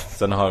 Ja.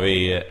 Sen har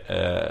vi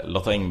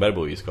Lotta Engberg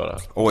bor i Skara.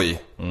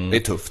 Oj, det är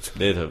tufft.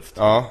 Det är tufft.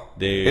 Ja.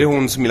 Det Är det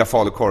hon som gillar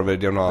falukorv i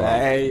diagonalen?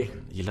 Nej,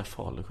 Gillar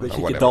falukorv. det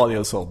är Kiki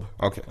Danielsson.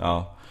 Okej.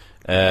 Ja.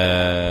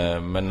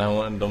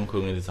 Men de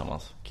sjunger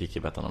tillsammans. Kiki,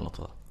 Bettan och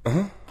Lotta.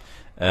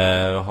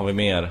 Vad har vi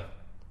mer?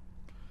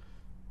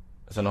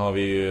 Sen har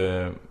vi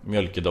ju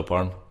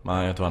mjölkedopparen.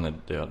 Men jag tror han är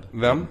död.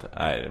 Vem?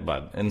 Nej,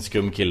 bara en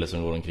skum kille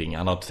som går omkring.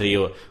 Han har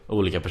 3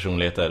 olika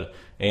personligheter.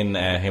 En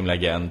är hemlig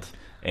agent,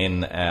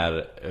 en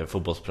är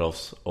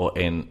fotbollsproffs och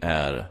en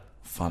är...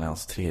 Fan, är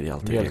hans tredje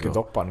alltid.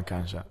 Mjölkedopparen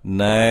kanske.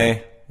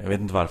 Nej, jag vet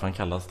inte varför han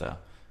kallas det.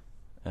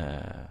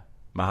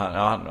 Men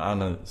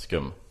han är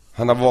skum.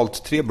 Han har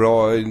valt 3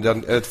 bra,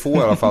 2 i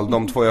alla fall.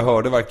 De 2 jag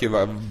hörde verkar ju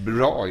vara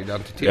bra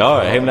identitet.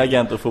 Ja, hemlig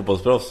agent och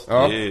fotbollsproffs.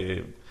 Ja.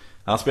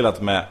 Han har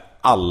spelat med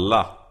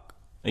alla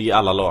i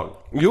alla lag.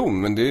 Jo,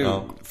 men det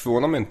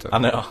förvånar mig inte.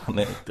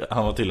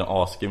 Han var tydligen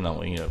asgrym när han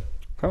var yngre.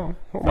 Ja,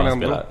 om man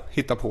ändå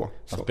hittar på.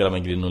 Han spelar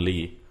med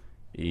Grinoli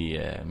i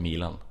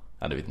Milan.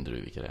 Ja, det vet inte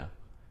du vilka det är.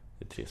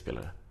 Det är 3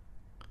 spelare.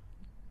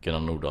 Gunnar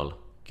Nordahl,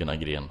 Gunnar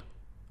Gren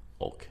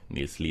och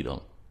Nils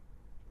Lidholm.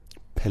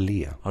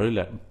 Pelé. Har du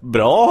lärt?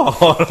 Bra!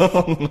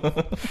 Aron!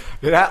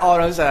 Det där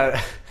Aron så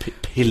här...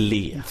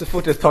 Pelé. Så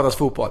fort det pratas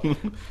fotboll.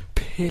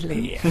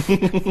 Pelé.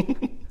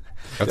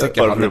 Jag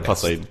tycker han borde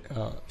passa in.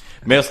 Ja.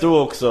 Men jag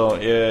stod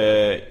också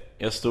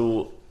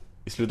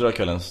i slutet av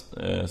kvällen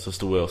så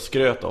stod jag och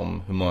skröt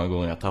om hur många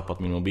gånger jag tappat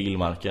min mobil i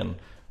marken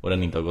och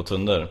den inte har gått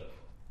sönder.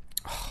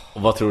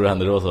 Och vad tror du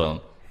händer då, så?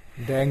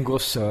 Den går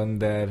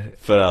sönder.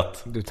 För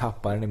att du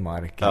tappar den i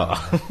marken. Ja.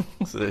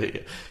 Så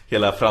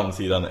hela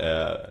framsidan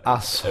är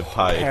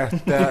paj.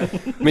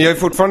 Men jag är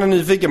fortfarande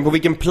nyfiken på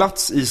vilken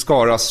plats i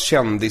Skaras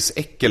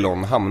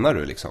kändisäckelon hamnar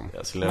du liksom?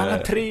 Man är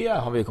 3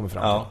 har vi kommit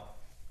fram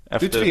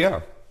till. Du är 3?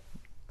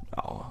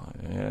 Ja,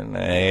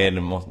 nej,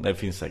 det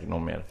finns säkert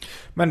någon mer.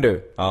 Men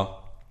du,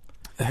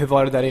 hur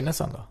var det där inne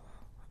sen då?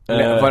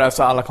 Var det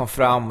alltså alla kom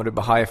fram och du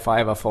bara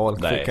high-five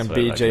folk, fick en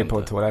BJ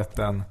på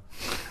toaletten?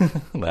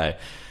 Nej,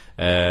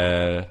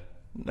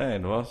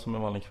 det var som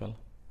en vanlig kväll.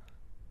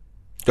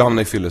 Du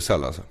hamnade i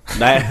fyllecell alltså?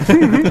 Nej.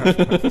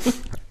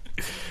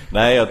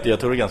 Nej, jag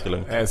tror det är ganska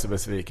lugnt. Jag är så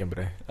besviken på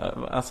dig.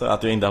 Alltså,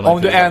 att du inte hamnar.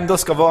 Om du ändå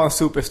ska vara en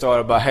superstar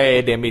och bara,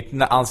 hej, det är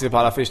mitt ansikte på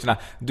alla affischerna.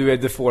 Du är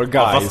the 4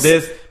 guys.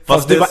 Ja,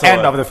 fast du var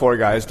en av the 4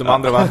 guys. De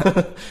andra var...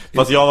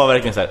 Fast jag var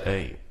verkligen såhär,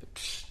 hej,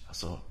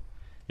 alltså,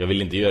 jag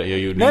vill inte göra, jag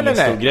gjorde ingen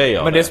stor grej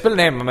av men det spelar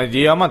nej, men det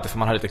gör man inte för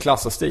man har lite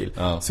klass och stil.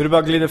 Så du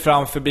bara glider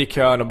fram förbi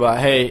kön och bara,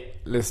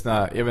 hej,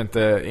 lyssna, jag vill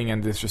inte,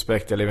 ingen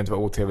disrespect, eller jag vill inte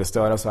vara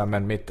OTV-störare så här,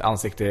 men mitt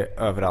ansikte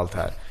är överallt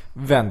här.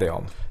 Vänd dig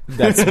om.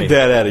 That's me.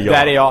 Där är jag.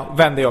 Där är jag.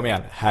 Vänd dig om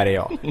igen. Här är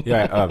jag. Jag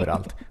är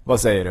överallt. Vad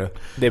säger du?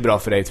 Det är bra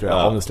för dig, tror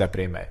jag, om du släpper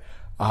in mig.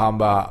 Och han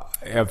bara,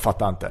 jag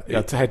fattar inte.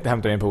 Jag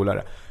hämtar min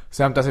polare.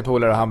 Så hämtar sin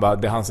polare och han bara,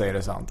 det han säger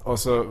är sant. Och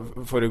så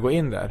får du gå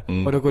in där.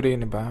 Och då går du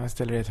in och bara, jag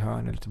ställer dig i ett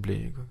hörn, lite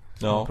blyg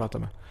och prata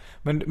med.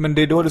 Men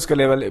det är då du ska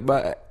leva,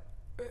 bara,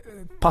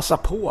 passa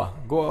på.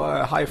 Gå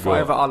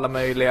high-five alla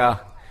möjliga.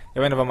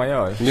 Jag vet inte vad man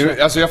gör.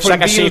 Nu, alltså jag får en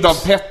bild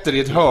av Petter i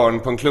ett hörn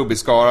på en klubb i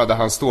Skara där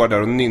han står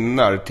där och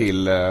nynnar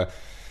till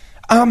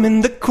I'm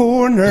in the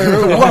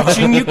corner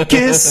watching you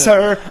kiss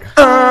her.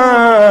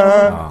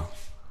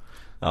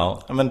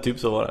 Ja, men typ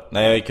så var det.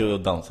 Nej, jag gick och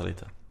dansade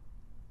lite.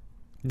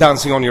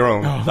 Dancing on your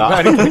own.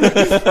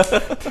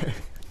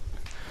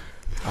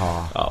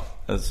 Ja,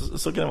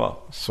 så kan det vara.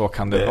 Så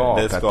kan det vara,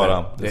 det är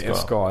Skara. Det är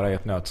Skara i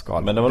ett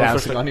nötskal. Men det var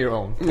Dancing on your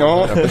own.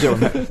 Ja,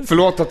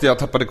 förlåt att jag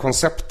tappade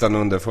koncepten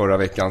under förra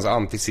veckans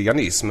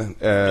antiziganism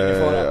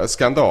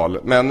skandal.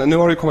 Men nu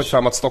har det kommit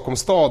fram att Stockholms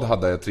stad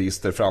hade ett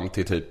register fram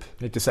till typ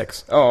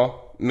 96.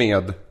 Ja,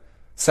 med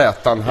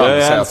Zätan,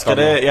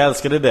 jag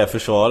älskade det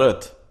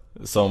försvaret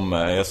som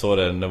jag såg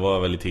det var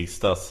väl i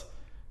tisdags.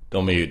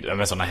 De är ju,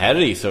 men såna här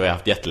register har vi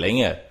haft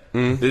jättelänge.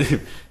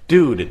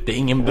 Dude, det är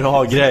ingen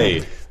bra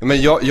grej.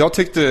 Men jag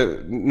tyckte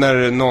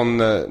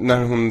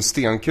när hon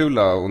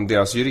Stenkula och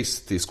deras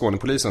jurist i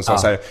Skånepolisen sa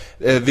så här,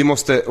 vi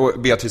måste, och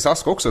Beatrice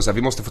Ask också så här,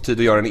 vi måste få tid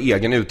att göra en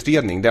egen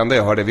utredning. Det enda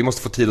jag hörde, vi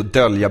måste få tid att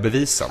dölja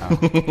bevisen.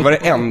 Det var det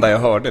enda jag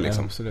hörde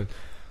liksom. Ja, absolut.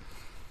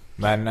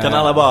 Men, kan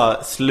alla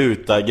bara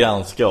sluta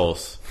granska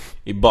oss?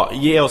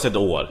 Ge oss ett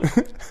år.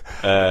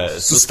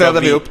 Så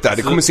ställer vi upp där.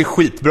 Det kommer se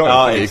skitbra ut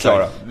när vi är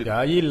klara.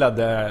 Jag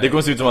gillade... Det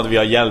kommer se ut som att vi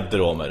har hjälpt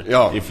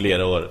romer i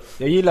flera år.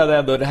 Jag gillade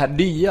ändå det här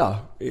nya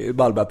i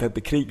Malmö, att det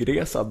heter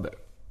kringresande.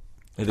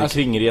 Det är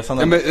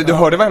kringresande. Ja, men du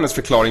hörde vad hennes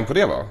förklaring på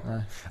det var?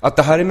 Nej. Att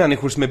det här är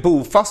människor som är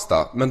bofasta,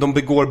 men de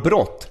begår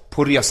brott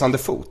på resande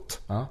fot.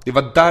 Det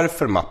var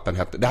därför mappen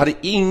hette. Det hade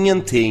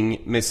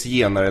ingenting med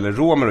zigenare eller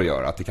romer att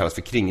göra, att det kallas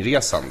för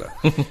kringresande.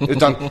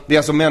 Utan det är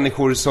alltså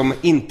människor som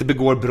inte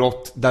begår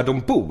brott där de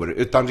bor,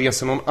 utan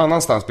reser någon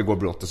annanstans, begår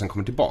brott och sen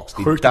kommer tillbaks.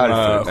 Det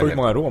är sjukt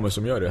många romer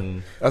som gör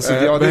det. Alltså,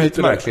 det är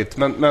lite märkligt,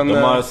 men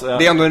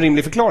det är ändå en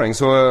rimlig förklaring,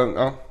 så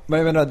ja. Men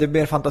jag menar, det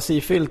blir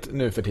fantasifyllt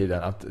nu för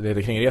tiden att det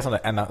är kringresande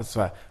än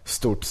så här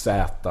stort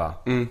Z,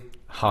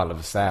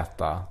 halv Z,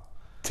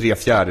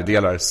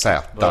 3/4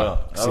 Z.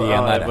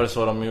 Var det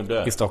så de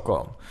gjorde? I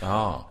Stockholm.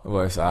 Ja. Det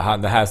var ju så här,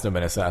 den här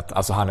snubben är Z.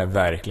 Alltså han är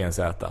verkligen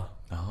Z.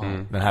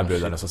 Den här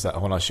bruden är så Z.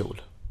 Hon har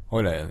kjol.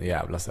 Hon är en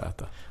jävla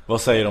Z.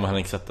 Vad säger de om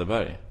Henrik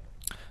Zetterberg?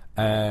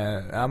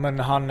 Ja, men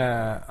han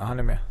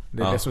är med.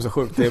 Det är det som är så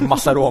sjukt. Det är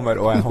massa romer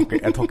och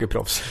ett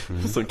hockeyproffs.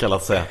 Som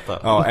kallas Z.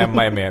 Ja,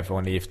 Emma är med för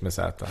hon är gift med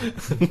Z.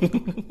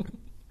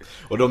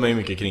 Och de är ju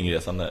mycket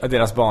kringresande.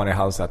 Deras barn är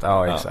halv Z.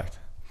 Ja, exakt.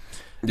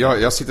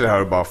 Jag sitter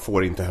här och bara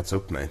får inte hetsa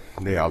upp mig.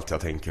 Det är allt jag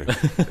tänker.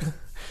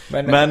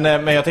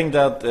 men jag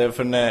tänkte att,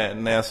 för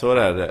när jag såg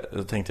det här,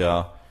 så tänkte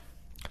jag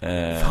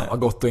fan vad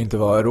gott att inte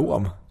vara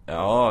rom.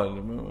 Ja,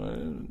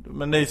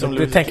 men det är som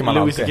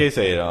Louis CK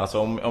säger, alltså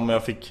om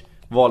jag fick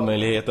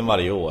valmöjligheten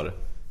varje år,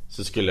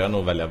 så skulle jag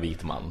nog välja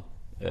vit man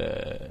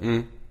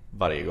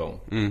varje gång.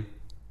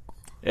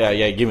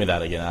 Yeah, give me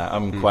that again.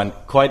 I'm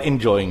quite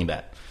enjoying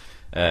that.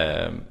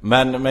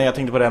 Men jag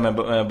tänkte på det här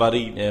med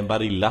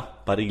Barilla.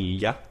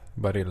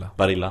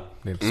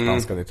 Det är inte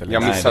spanska, det är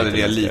jag missade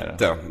det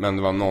lite, men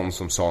det var någon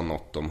som sa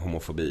något om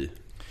homofobi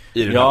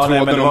i den här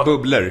tråden om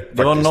bubblor.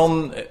 Det var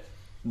någon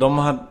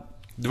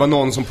det var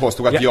någon som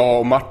påstod att jag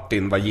och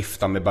Martin var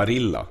gifta med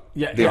Barilla.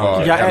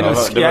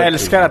 Jag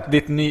älskar att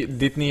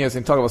ditt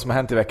nyhetsintag av vad som har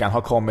hänt i veckan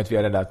har kommit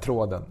via den där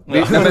tråden.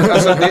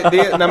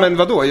 Nej men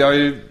vadå? Jag har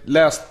ju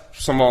läst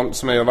som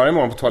jag gör varje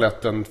morgon på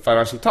toaletten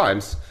Financial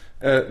Times.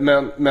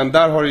 Men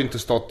där har det ju inte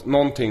stått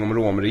någonting om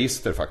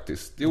romregister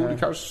faktiskt. Jo, det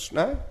kanske...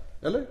 Nej,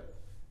 eller?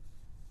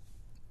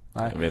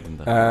 Nej. Jag vet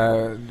inte.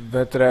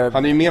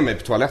 Han är ju med mig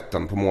på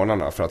toaletten på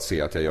morgnarna för att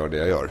se att jag gör det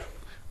jag gör.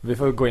 Vi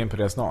får gå in på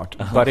det snart.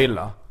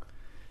 Barilla.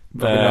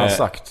 Vad vill du ha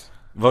sagt?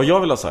 Vad jag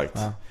vill ha sagt?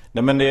 Ja.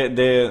 Nej, men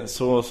det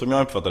så som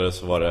jag uppfattade det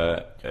så var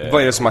det...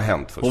 vad är det som har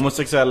hänt först?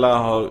 Homosexuella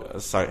har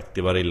sagt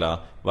till Barilla: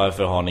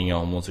 varför har ni inga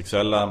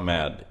homosexuella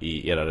med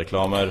i era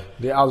reklamer?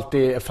 Det är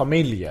alltid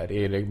familjer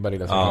i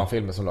Barillas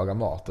reklamfilmer som lagar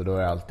mat. Och då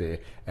är det alltid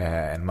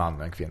en man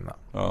och en kvinna.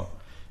 Ja.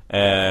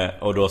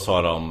 Och då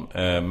sa de,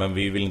 men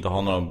vi vill inte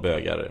ha några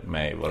bögar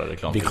med i våra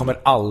reklamfilmer. Vi kommer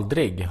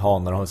aldrig ha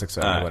några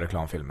homosexuella i våra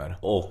reklamfilmer.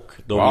 Och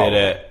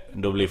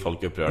då blir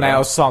folk upprörda. Nej,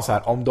 och så sa han så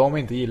här: om de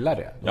inte gillar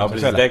det,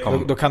 precis,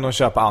 då kan de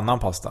köpa annan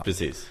pasta.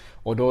 Precis.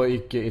 Och då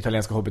gick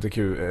italienska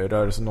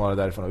HBTQ-rörelsen några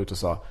därifrån ut och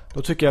sa: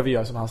 då tycker jag vi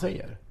gör som han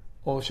säger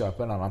och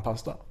köper en annan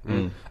pasta.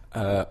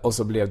 Och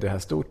så blev det här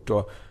stort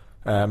då.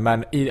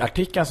 Men i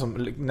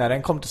artikeln när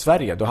den kom till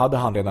Sverige, då hade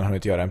han redan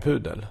hunnit göra en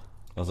pudel.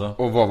 Alltså?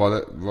 Och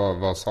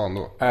vad sa han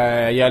då?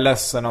 Jag är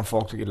ledsen om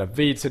folk tycker illa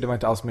vid sig. Det var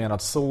inte alls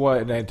menat så.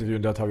 Den här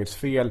intervjun, det har tagits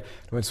fel.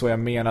 Det var inte så jag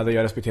menade.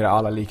 Jag respekterar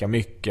alla lika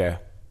mycket.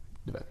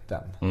 Du vet,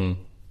 den.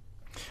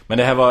 Men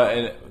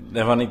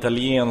det var en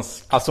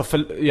italiensk... Alltså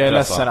jag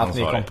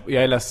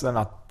är ledsen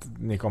att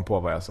ni kom på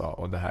vad jag sa.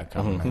 Och det här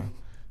kan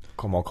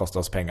komma att kosta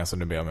oss pengar, så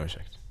nu ber jag om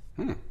ursäkt.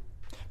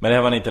 Men det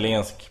här var en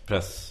italiensk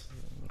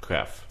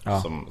presschef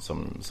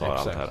som sa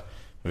allt här.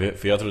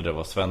 För jag trodde det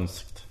var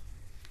svenskt.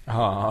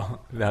 Ja,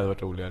 det hade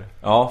varit roligare.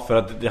 Ja, för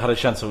att det hade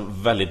känts så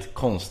väldigt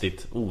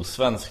konstigt,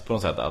 osvenskt på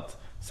något sätt att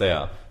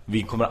säga: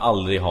 vi kommer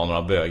aldrig ha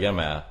några bögar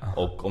med,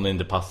 och om det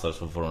inte passar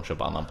så får de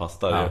köpa annan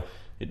pasta.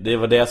 Det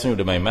var det som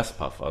gjorde mig mest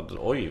paff, att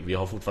oj, vi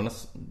har fortfarande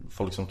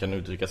folk som kan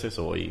uttrycka sig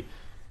så i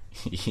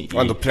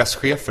och ändå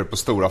presschefer på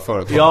stora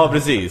företag. Ja,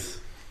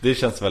 precis. Det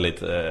känns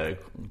väldigt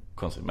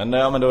konstigt. Men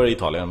då är det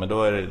Italien, men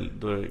då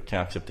kan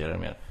jag acceptera det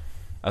mer.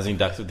 Alltså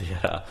inte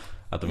acceptera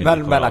att de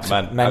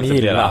inte men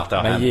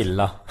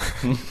gilla.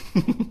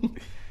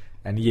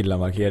 En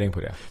gilla-markering på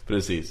det.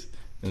 Precis.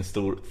 En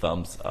stor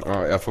thumbs up.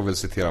 Ja, jag får väl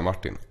citera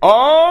Martin.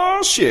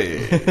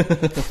 Shit!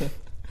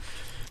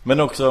 Men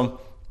också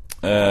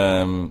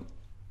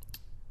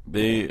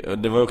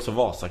det var ju också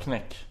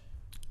Vasaknäck.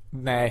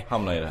 Nej.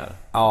 Hamnar i det här.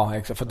 Ja,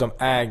 exakt. För de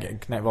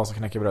äger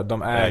Vasaknäckebröd.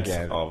 De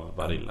äger av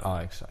Barilla.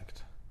 Ja,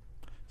 exakt.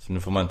 Så nu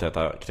får man inte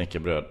äta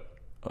knäckebröd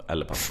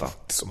eller pasta.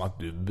 Som att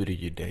du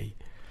bryr dig.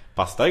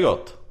 Pasta är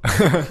gott.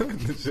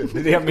 Det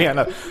är det jag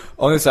menar.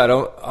 Och det är så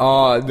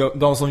här,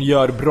 de som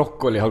gör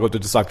broccoli har gått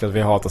ut och sagt att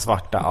vi hatar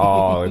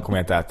svarta. Vi kommer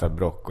inte äta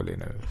broccoli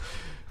nu.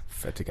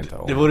 För jag tycker inte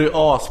om. Det vore ju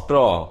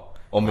asbra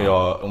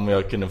om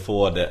jag kunde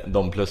få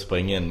de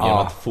pluspoängen genom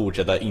att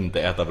fortsätta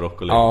inte äta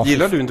broccoli.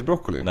 Gillar du inte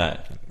broccoli? Nej.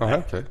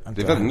 Okay.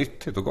 Det är väldigt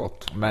nyttigt och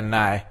gott. Men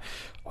nej.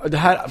 Det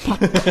här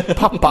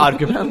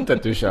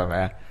pappa-argumentet du kör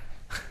med.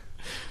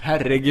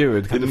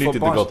 Herregud, kan det är du få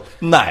nyttigt och gott?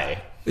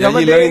 Nej.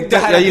 Jag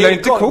gillar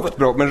inte kokt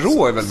bröd, men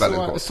rå är väl väldigt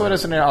gott. Så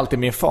resonerar alltid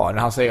min far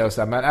när han säger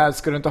så här: men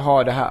ska du inte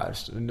ha det här?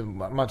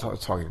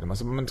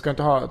 Man ska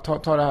inte ha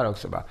ta det här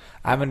också bara.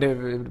 Nej, men det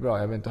är bra,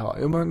 jag vill inte ha.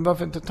 Jo, men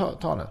varför inte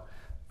ta nu?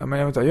 Men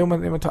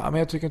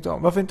jag tycker inte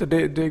om. Varför inte?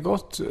 Det är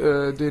gott,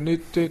 det är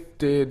nyttigt,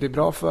 det är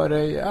bra för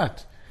dig,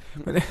 ät.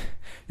 Men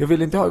jag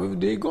vill inte ha,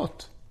 det är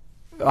gott.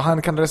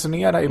 Han kan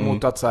resonera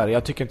emot att så här,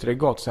 jag tycker inte det är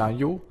gott. Så han,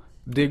 jo,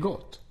 det är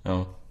gott.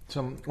 Ja.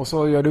 Och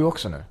så gör du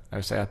också nu. När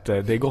du säger att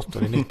det är gott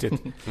och det är nyttigt.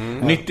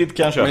 Nyttigt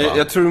kanske. Men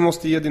jag tror du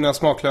måste ge dina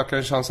smaklökar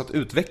en chans att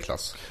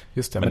utvecklas.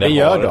 Just det, men det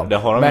gör de. Det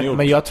har de gjort.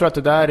 Men jag tror att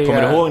det där är...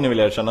 Kommer du ihåg när vi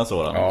lärde känna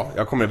Soran? Ja,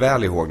 jag kommer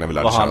väl ihåg när vi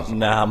lärde känna.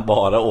 När han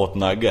bara åt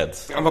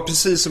nuggets. Han var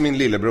precis som min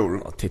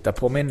lillebror. Titta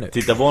på mig nu.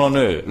 Titta på honom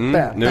nu.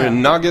 Nu är det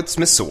nuggets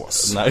med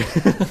sås.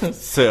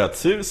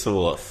 Sötsur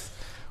sås.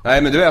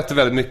 Nej, men du äter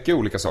väldigt mycket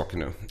olika saker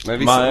nu.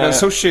 Men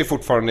sushi är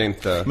fortfarande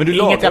inte... Men du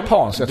inget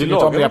japanskt. Jag tycker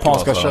inte om det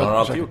japanska kött. Har du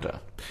alltid gjort det?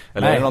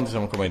 Eller är det något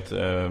som har kommit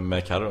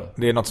med Karo?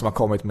 Det är något som har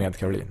kommit med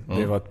Caroline.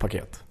 Det var ett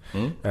paket.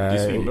 Det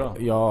är svinbra.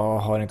 Jag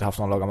har inte haft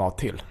någon laga mat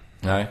till.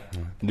 Nej.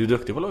 Du är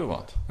duktig på att laga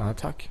mat. Ja,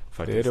 tack.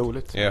 Faktiskt. Det är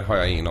roligt. Det har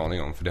jag ingen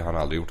aning om, för det har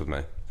han aldrig gjort åt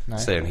mig. Nej.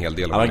 Säger en hel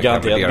del om han har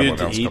garanterat vår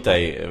bjudit hit vänskap.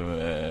 dig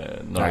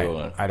några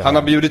gånger. Han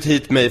har bjudit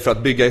hit mig för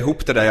att bygga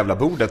ihop det där jävla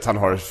bordet han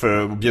har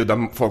för att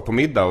bjuda folk på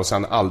middag, och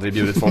sen aldrig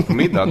bjudit folk på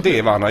middag. Det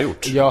är vad han har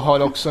gjort. Jag har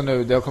också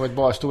nu, det har kommit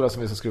barstolar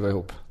som vi ska skruva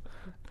ihop.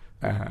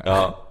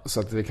 Ja. Så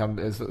att vi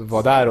kan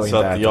vara där och så inte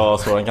att äta. jag och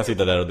Soran kan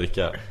sitta där och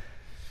dricka.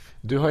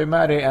 Du har ju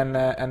med dig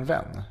en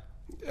vän.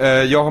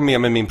 Jag har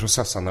med mig min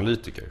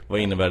processanalytiker. Vad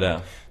innebär det?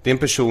 Det är en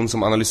person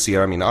som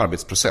analyserar min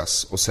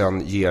arbetsprocess och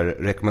sen ger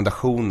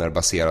rekommendationer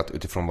baserat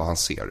utifrån vad han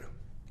ser.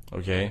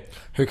 Okej.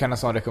 Hur kan en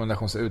sån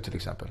rekommendation se ut till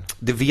exempel?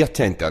 Det vet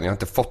jag inte än, jag har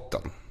inte fått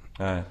den.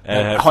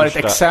 Nej. Har ett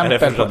exempel är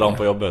det första på dagen det?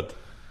 på jobbet?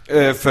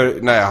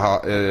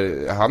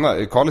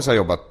 Carlis har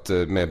jobbat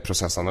med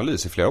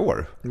processanalys i flera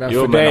år. Men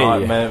Jo, för men,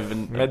 dig,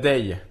 med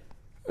dig.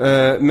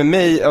 Med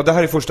mig, det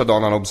här är första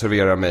dagen han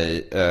observerar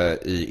mig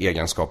i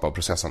egenskap av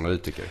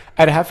processanalytiker.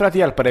 Är det här för att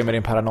hjälpa dig med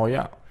din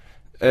paranoia?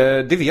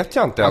 Det vet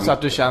jag inte. Alltså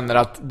att du känner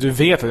att du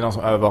vet att det är någon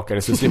som övervakar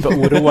dig, så du slipper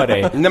oroa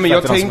dig. Nej, men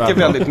jag tänker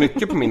väldigt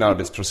mycket på min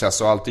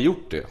arbetsprocess och har alltid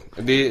gjort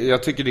det.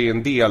 Jag tycker det är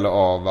en del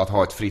av att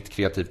ha ett fritt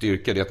kreativt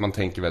yrke. Det är att man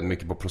tänker väldigt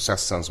mycket på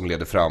processen som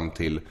leder fram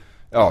till,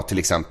 ja, till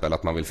exempel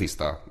att man vill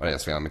fista Maria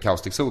Svena med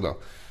kaustiksoda.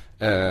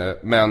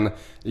 Men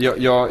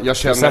jag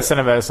känner... Processen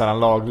är väldigt sällan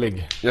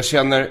laglig. Jag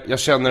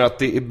känner att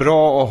det är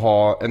bra att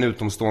ha en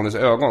utomståendes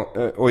ögon.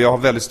 Och jag har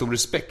väldigt stor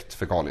respekt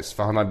för Carlis.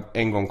 För han har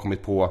en gång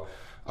kommit på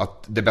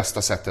att det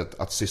bästa sättet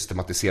att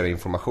systematisera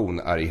information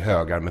är i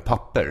högar med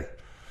papper.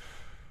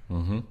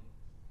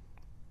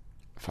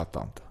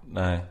 Fattar inte.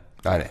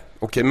 Nej.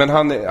 Okej, men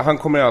han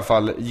kommer i alla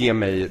fall ge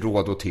mig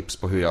råd och tips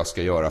på hur jag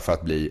ska göra för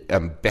att bli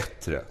en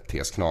bättre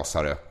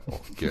TS-knasare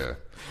och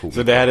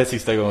Så det här är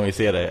sista gången vi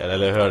ser dig,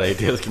 eller hör dig i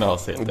TS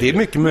Knas? Det är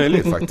mycket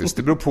möjligt faktiskt.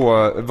 Det beror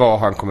på vad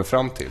han kommer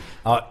fram till.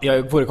 Ja,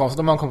 jag vore konstigt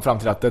om man kom fram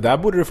till att det där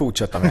borde du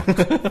fortsätta med.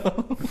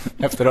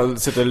 Efter att ha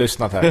suttit och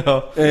lyssnat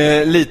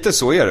här. Lite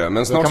så är det.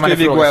 Men snart ska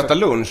vi gå och äta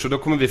lunch, och då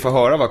kommer vi få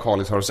höra vad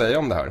Carlis har att säga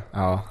om det här.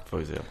 Ja. Får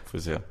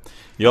vi se.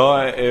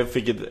 Jag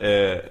fick ett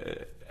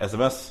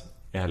sms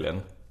i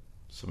helgen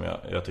som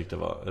jag tyckte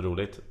var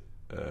roligt.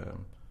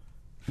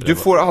 Du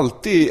får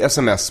alltid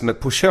sms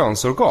på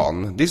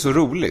könsorgan. Det är så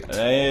roligt.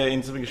 Nej,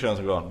 inte så mycket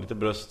könsorgan. Lite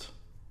bröst.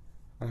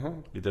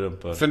 Lite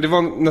rumpor. För det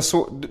var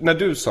när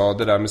du sa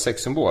det där med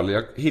sexsymbol.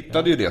 Jag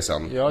hittade ju det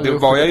sen. Ja, det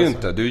var jag ju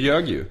inte. Du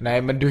ljög ju.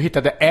 Nej, men du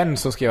hittade en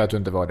som skrev att du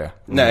inte var det.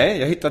 Nej,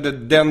 jag hittade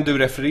den du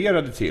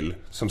refererade till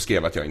som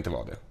skrev att jag inte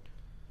var det.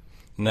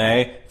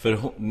 Nej, för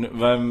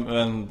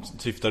vem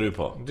syftar du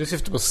på? Du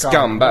syftar på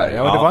Skamberg.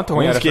 Ja, men det var inte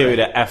hon skrev ju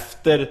det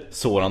efter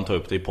Soran tog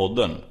upp det i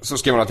podden. Så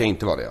skrev hon att jag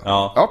inte var det.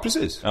 Ja,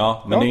 precis.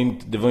 Ja, men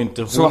det var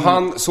inte hon.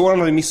 Så Soran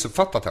har ju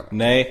missuppfattat henne.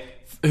 Nej,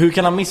 hur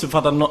kan han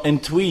missuppfatta en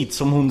tweet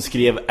som hon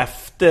skrev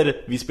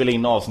efter vi spelade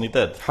in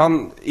avsnittet?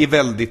 Han är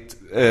väldigt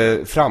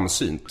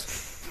framsynt.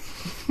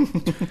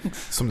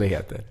 Som det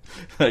heter.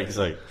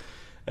 Exakt.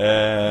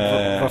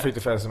 Vad fick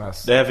du för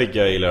sms? Det här fick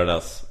jag i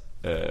lördags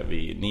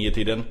vid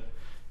 9-tiden.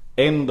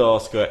 En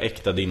dag ska jag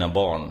äkta dina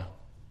barn.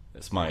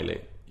 Smiley.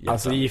 Jätta.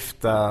 Alltså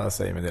gifta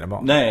sig med dina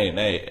barn. Nej,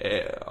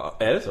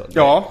 är det så?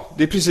 Ja,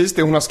 det är precis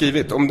det hon har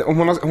skrivit. Om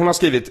hon har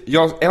skrivit,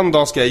 en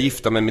dag ska jag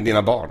gifta mig med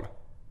dina barn.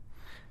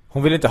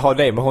 Hon vill inte ha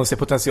dig, men hon ser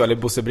potential i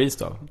Bosse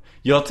Bristav.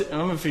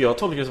 För jag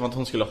tolkar det som att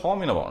hon skulle ha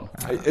mina barn.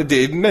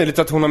 Det är möjligt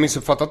att hon har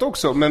missuppfattat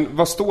också. Men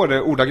vad står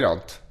det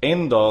ordagrant?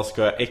 En dag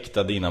ska jag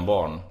äkta dina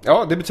barn.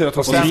 Ja, det betyder att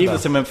hon Hon gifte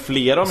sig med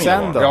flera av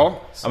mina barn. Då? Ja,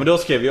 men då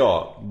skrev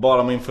jag,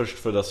 bara min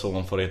förstfödda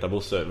son får heta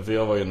Bosse. För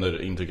jag var ju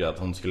under intrycket att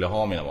hon skulle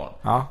ha mina barn.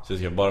 Ja. Så jag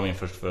skrev, bara min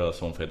förstfödda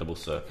son får heta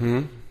Bosse.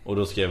 Och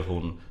då skrev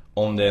hon,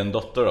 om det är en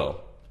dotter då?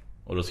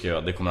 Och då skrev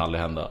jag, det kommer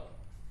aldrig hända.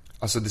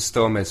 alltså det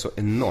stör mig så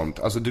enormt.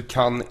 Alltså du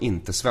kan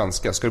inte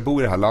svenska. Ska du bo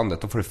i det här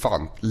landet, då får du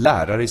fan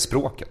lära dig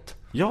språket.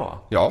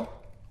 Ja. Ja.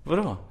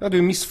 Vadå? Ja, du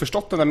har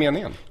missförstått den där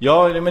meningen.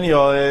 Ja, men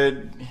jag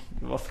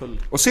var full.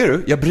 Och ser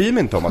du, jag bryr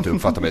mig inte om att du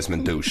uppfattar mig som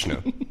en douche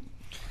nu.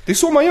 Det är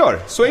så man gör,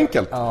 så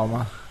enkelt. Ja,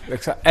 man.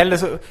 Eller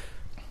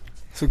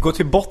så gå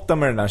till botten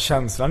med den där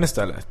känslan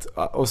istället.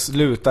 Och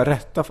sluta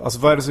rätta. Alltså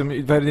vad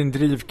är din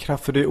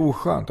drivkraft? För det är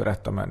oskönt att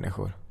rätta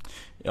människor.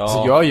 Ja.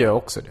 Så jag gör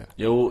också det.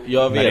 Jo,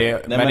 jag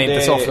vet. Men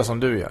inte så ofta som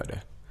du gör det.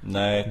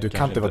 Nej, du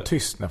kan inte vara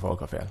tyst när folk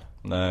har fel.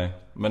 Nej,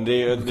 men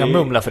det du kan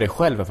mumla för dig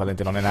själv ifall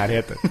inte någon är i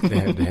närheten. Det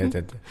heter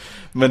inte.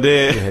 Men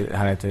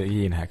han heter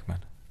Gene Hackman.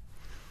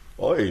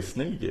 Oj,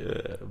 snygg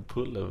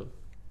pull.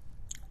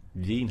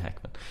 Gene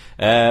Hackman.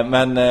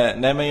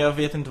 Men jag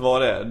vet inte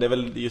vad det är. Det är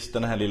väl just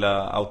den här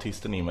lilla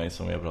autisten i mig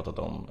som vi har pratat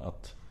om.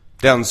 Att...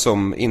 Den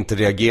som inte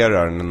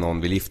reagerar när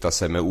någon vill gifta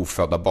sig med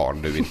ofödda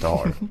barn du inte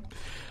har.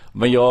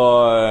 Men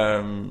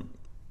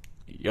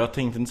jag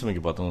tänkte inte så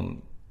mycket på att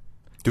hon...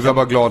 Du var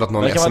bara glad att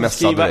någon smsade dig. Kan man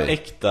skriva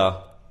äkta?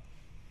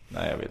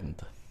 Nej, jag vet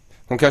inte.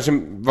 Hon kanske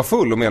var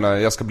full och menar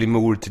jag ska bli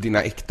mor till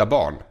dina äkta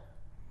barn.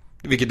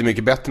 Vilket är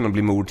mycket bättre än att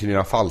bli mor till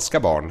dina falska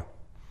barn.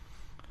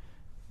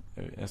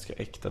 Jag ska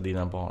äkta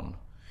dina barn.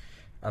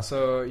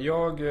 Alltså,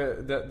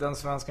 den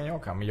svenskan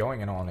jag kan, men jag har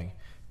ingen aning.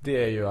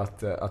 Det är ju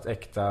att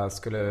äkta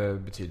skulle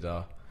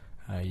betyda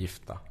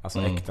gifta.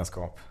 Alltså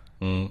äktenskap.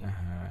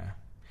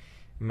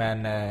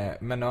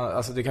 Men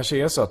alltså det kanske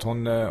är så att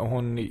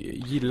hon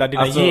gillar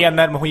dina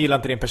gener, men hon gillar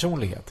inte din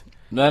personlighet.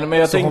 Nej, men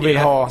jag så tänker, hon vill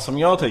ha... som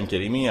jag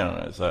tänker i min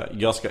hjärna, så här,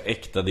 jag ska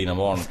äkta dina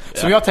barn.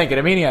 Som jag tänker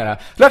i min hjärna.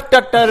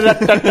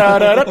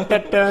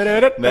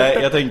 Nej,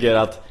 jag tänker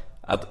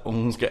att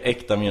hon ska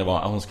äkta mina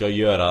barn, att hon ska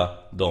göra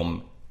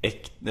dem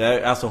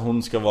äkta. Alltså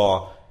hon ska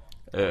vara...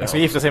 Jag ska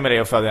gifta sig med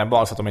dig och föda dina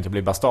barn så att de inte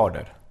blir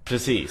bastarder.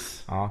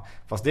 Precis. Ja,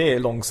 fast det är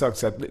långsökt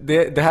så att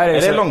det här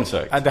är det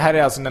långsökt? Det här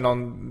är alltså när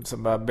någon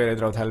som bara ber dig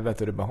dra åt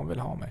helvete och du bara, hon vill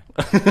ha mig.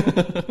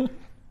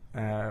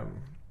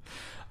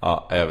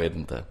 Ja, jag vet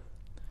inte.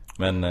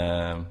 Men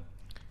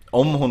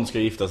om hon ska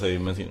gifta sig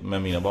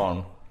med mina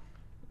barn,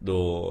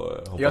 då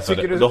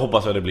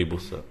hoppas jag det blir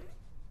Bosse.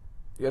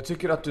 Jag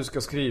tycker att du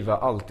ska skriva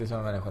alltid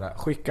som människorna.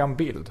 Skicka en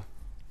bild.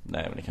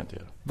 Nej, men det kan jag inte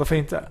göra. Varför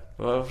inte?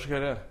 Varför ska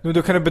jag det? Nu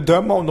då kan du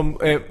bedöma om de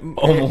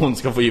om hon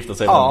ska få gifta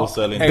sig med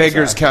Bosse eller inte.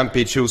 Beggars can't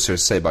be choosers,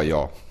 säg bara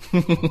ja.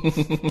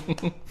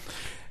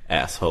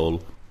 Asshole.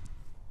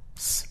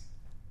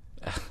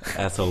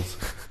 Assholes.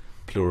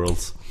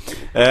 Plurals.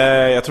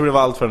 Jag tror det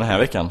var allt för den här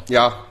veckan.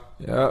 Ja.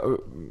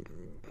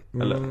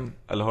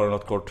 Eller har du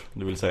något kort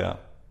du vill säga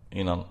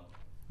innan?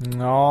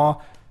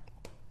 Ja.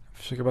 Jag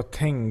försöker bara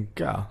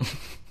tänka.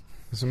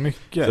 Så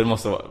mycket. Så det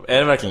måste vara, är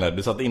det verkligen det?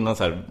 Du satt innan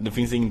så här, det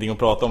finns ingenting att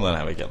prata om den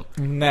här veckan.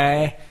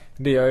 Nej,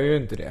 det gör ju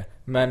inte det.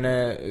 Men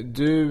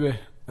du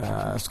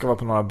ska vara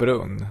på Norra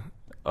Brunn.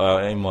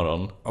 Ja,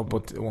 imorgon. Och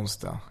på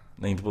onsdag.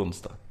 Nej, inte på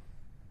onsdag.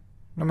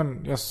 Nej,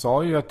 men jag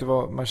sa ju att det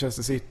var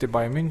Manchester City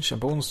Bayern München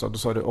på onsdag. Då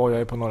sa du, jag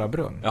är på Norra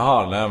Brunn.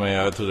 Jaha, nej, men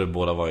jag trodde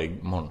båda var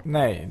imorgon.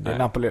 Nej, det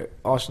är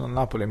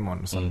Arsenal-Napoli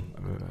imorgon.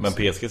 Men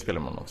PSG spelar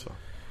imorgon också.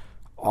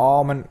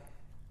 Ja, men...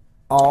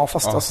 Ja,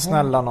 fast alltså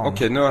snälla någon.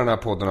 Okej, nu har den här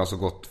podden alltså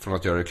gått från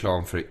att göra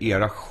reklam för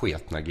era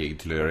sketna gig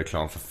till att göra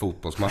reklam för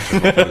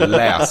fotbollsmatcher och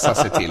läsa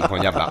sig till på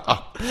en jävla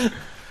app.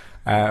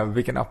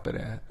 Vilken app är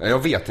det? Jag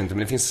vet inte, men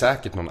det finns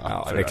säkert någon app för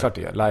det. Ja, det är klart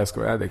det gör. Live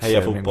Score Addicts.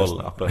 Heja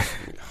fotboll-appen.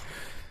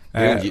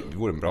 Det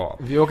vore en bra.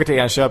 Vi åker till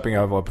Enköping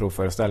och har vår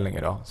provföreställning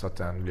idag, så att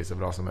den blir så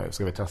bra som möjligt.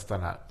 Ska vi testa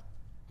den här?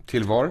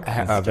 Till var?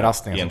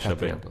 Överraskningen.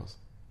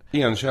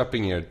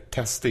 Enköping är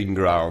testing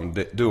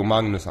ground. Du och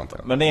Magnus antar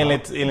jag. Men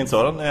enligt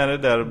sådan är det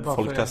där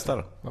folk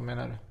testar. Vad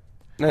menar du?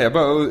 Nej, jag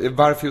bara,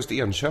 varför just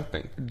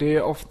Enköping? Det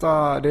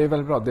är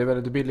väldigt bra. Det är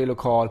väldigt billig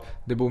lokal.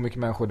 Det bor mycket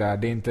människor där.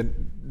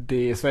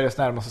 Det är Sveriges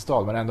närmaste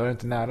stad, men ändå är det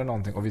inte nära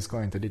någonting. Och vi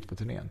ska inte dit på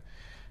turnén.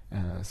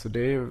 Så det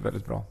är ju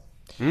väldigt bra.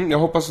 Jag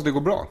hoppas att det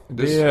går bra.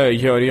 Det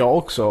gör jag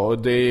också.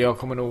 Och jag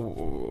kommer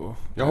nog...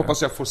 Jag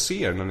hoppas jag får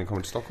se er när ni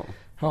kommer till Stockholm.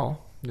 Ja,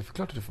 det är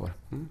klart att du får.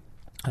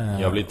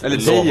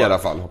 Eller dig i alla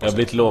fall. Jag har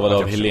blivit lovad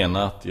av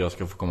Helena att jag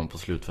ska få komma på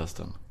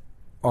slutfesten.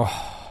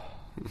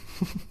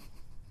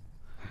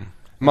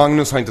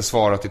 Magnus har inte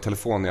svarat i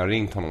telefon. Jag har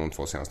ringt honom de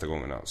 2 senaste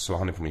gångerna. Så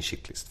han är på min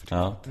shitlist.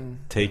 Ja,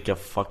 take a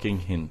fucking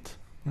hint.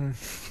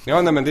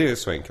 Ja, nej, men det är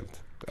så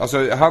enkelt.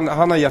 Alltså,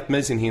 han har gett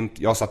mig sin hint.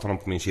 Jag har satt honom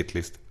på min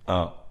shitlist.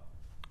 Ja.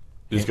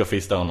 Du ska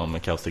fista honom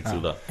med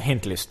kaustiksoda.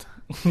 Hintlist.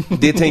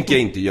 Det tänker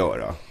jag inte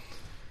göra.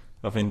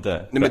 Varför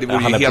inte? Nej, men det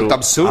vore ju helt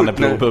absurt. Han är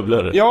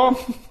pro-bubblor. Ja,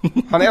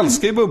 han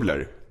älskar ju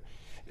bubblor.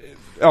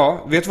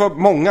 Ja, vet du vad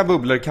många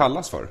bubblor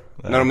kallas för?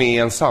 Nej. När de är i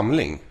en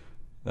samling?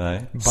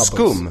 Nej.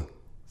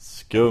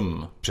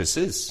 Skum.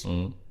 Precis.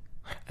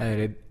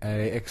 Är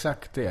det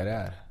exakt det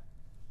är?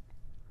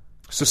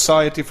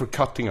 Society for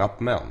cutting up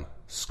men.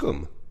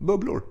 Skum.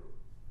 Bubblor.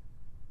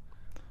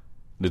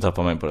 Du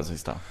tappar mig på den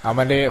sista. Ja,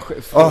 men det är...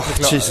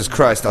 Jesus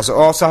Christ.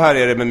 Alltså, så här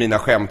är det med mina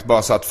skämt.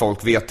 Bara så att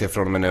folk vet det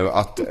från och med nu.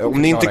 Att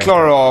om ni inte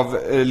klarar av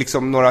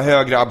liksom, några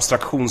högre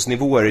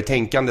abstraktionsnivåer i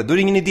tänkande, då är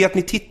det ingen idé att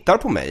ni tittar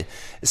på mig.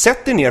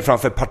 Sätt er ner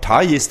framför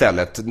Partaj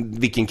istället.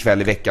 Vilken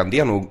kväll i veckan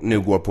det nu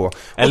går på. Och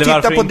eller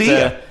titta på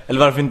det. Eller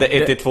varför inte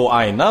 1-2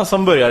 Aina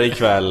som börjar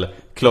ikväll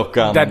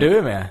klockan... Där du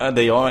är med?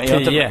 Det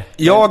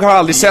jag har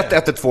aldrig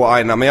sett 1-2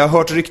 Aina, men jag har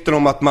hört rykten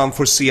om att man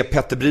får se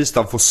Petter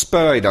Bristan få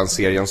spö i den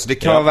serien. Så det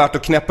kan vara värt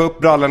att knäppa upp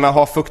brallorna,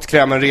 ha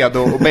fuktkrämen redo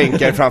och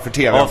bänka er framför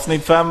tv.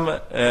 Avsnitt 5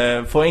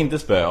 får inte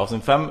spö.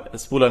 Avsnitt 5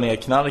 spolar ner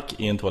knark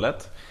i en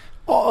toalett.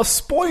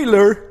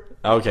 Spoiler!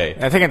 Okej.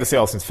 Jag tänker inte se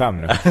avsnitt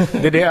 5 nu.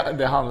 Det är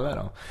det handlar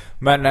om.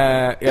 Men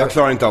jag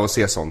klarar inte av att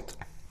se sånt.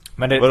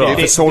 Men det är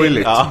för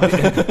sorgligt.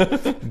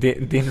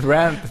 Din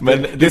rant.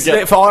 Men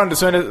förfarande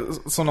så är det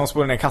som någon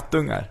spolar ner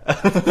kattungar.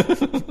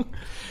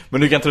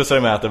 Men du kan trösta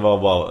dig med att det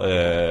var bara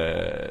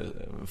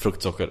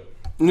fruktsocker.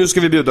 Nu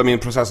ska vi bjuda min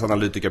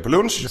processanalytiker på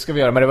lunch. Det ska vi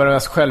göra, men det var den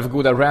mest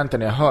självgoda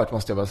ranten jag hört,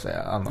 måste jag bara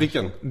säga, Anna.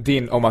 Vilken?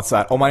 Din om att så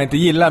här, om man inte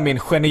gillar min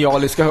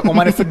genialiska, om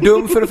man är för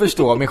dum för att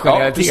förstå min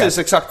genialitet. Ja, precis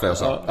exakt vad jag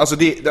sa.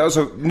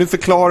 Alltså, nu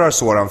förklarar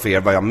Soran för er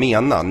vad jag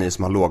menar, ni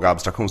som har låga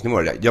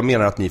abstraktionsnivåer. Jag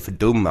menar att ni är för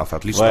dumma för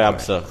att lyssna på mig. Vad är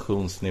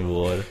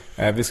abstraktionsnivåer?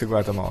 Vi ska gå och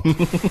äta mat.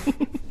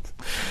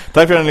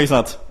 Tack för att ni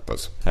lyssnat.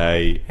 Puss.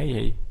 Hej. Hej,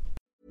 hej.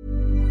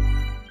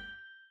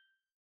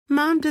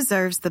 Mom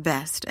deserves the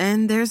best,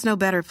 and there's no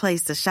better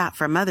place to shop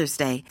for Mother's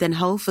Day than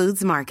Whole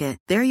Foods Market.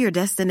 They're your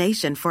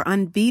destination for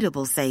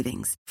unbeatable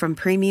savings, from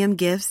premium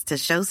gifts to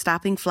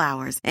show-stopping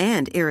flowers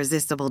and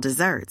irresistible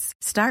desserts.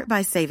 Start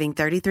by saving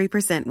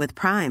 33% with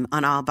Prime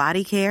on all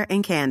body care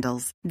and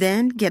candles.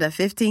 Then get a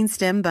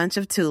 15-stem bunch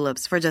of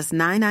tulips for just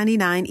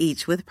 $9.99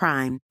 each with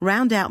Prime.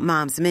 Round out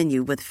Mom's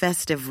menu with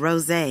festive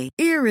rosé,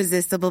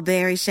 irresistible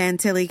berry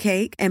chantilly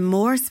cake, and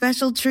more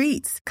special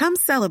treats. Come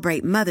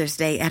celebrate Mother's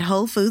Day at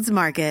Whole Foods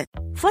Market.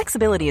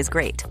 Flexibility is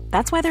great.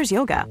 That's why there's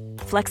yoga.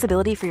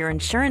 Flexibility for your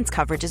insurance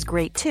coverage is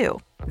great too.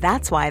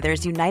 That's why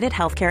there's United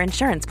Healthcare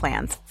Insurance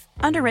Plans.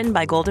 Underwritten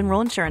by Golden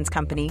Rule Insurance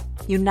Company,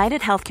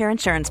 United Healthcare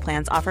Insurance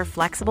Plans offer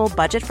flexible,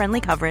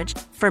 budget-friendly coverage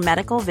for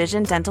medical,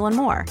 vision, dental, and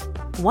more.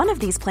 One of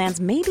these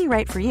plans may be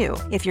right for you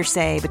if you're,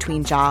 say,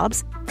 between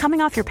jobs, coming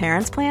off your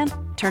parents' plan,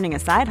 turning a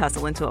side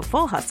hustle into a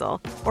full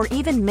hustle, or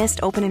even missed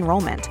open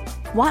enrollment.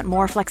 Want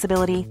more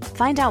flexibility?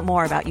 Find out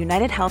more about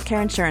United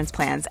Healthcare Insurance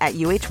Plans at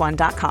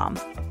uh1.com.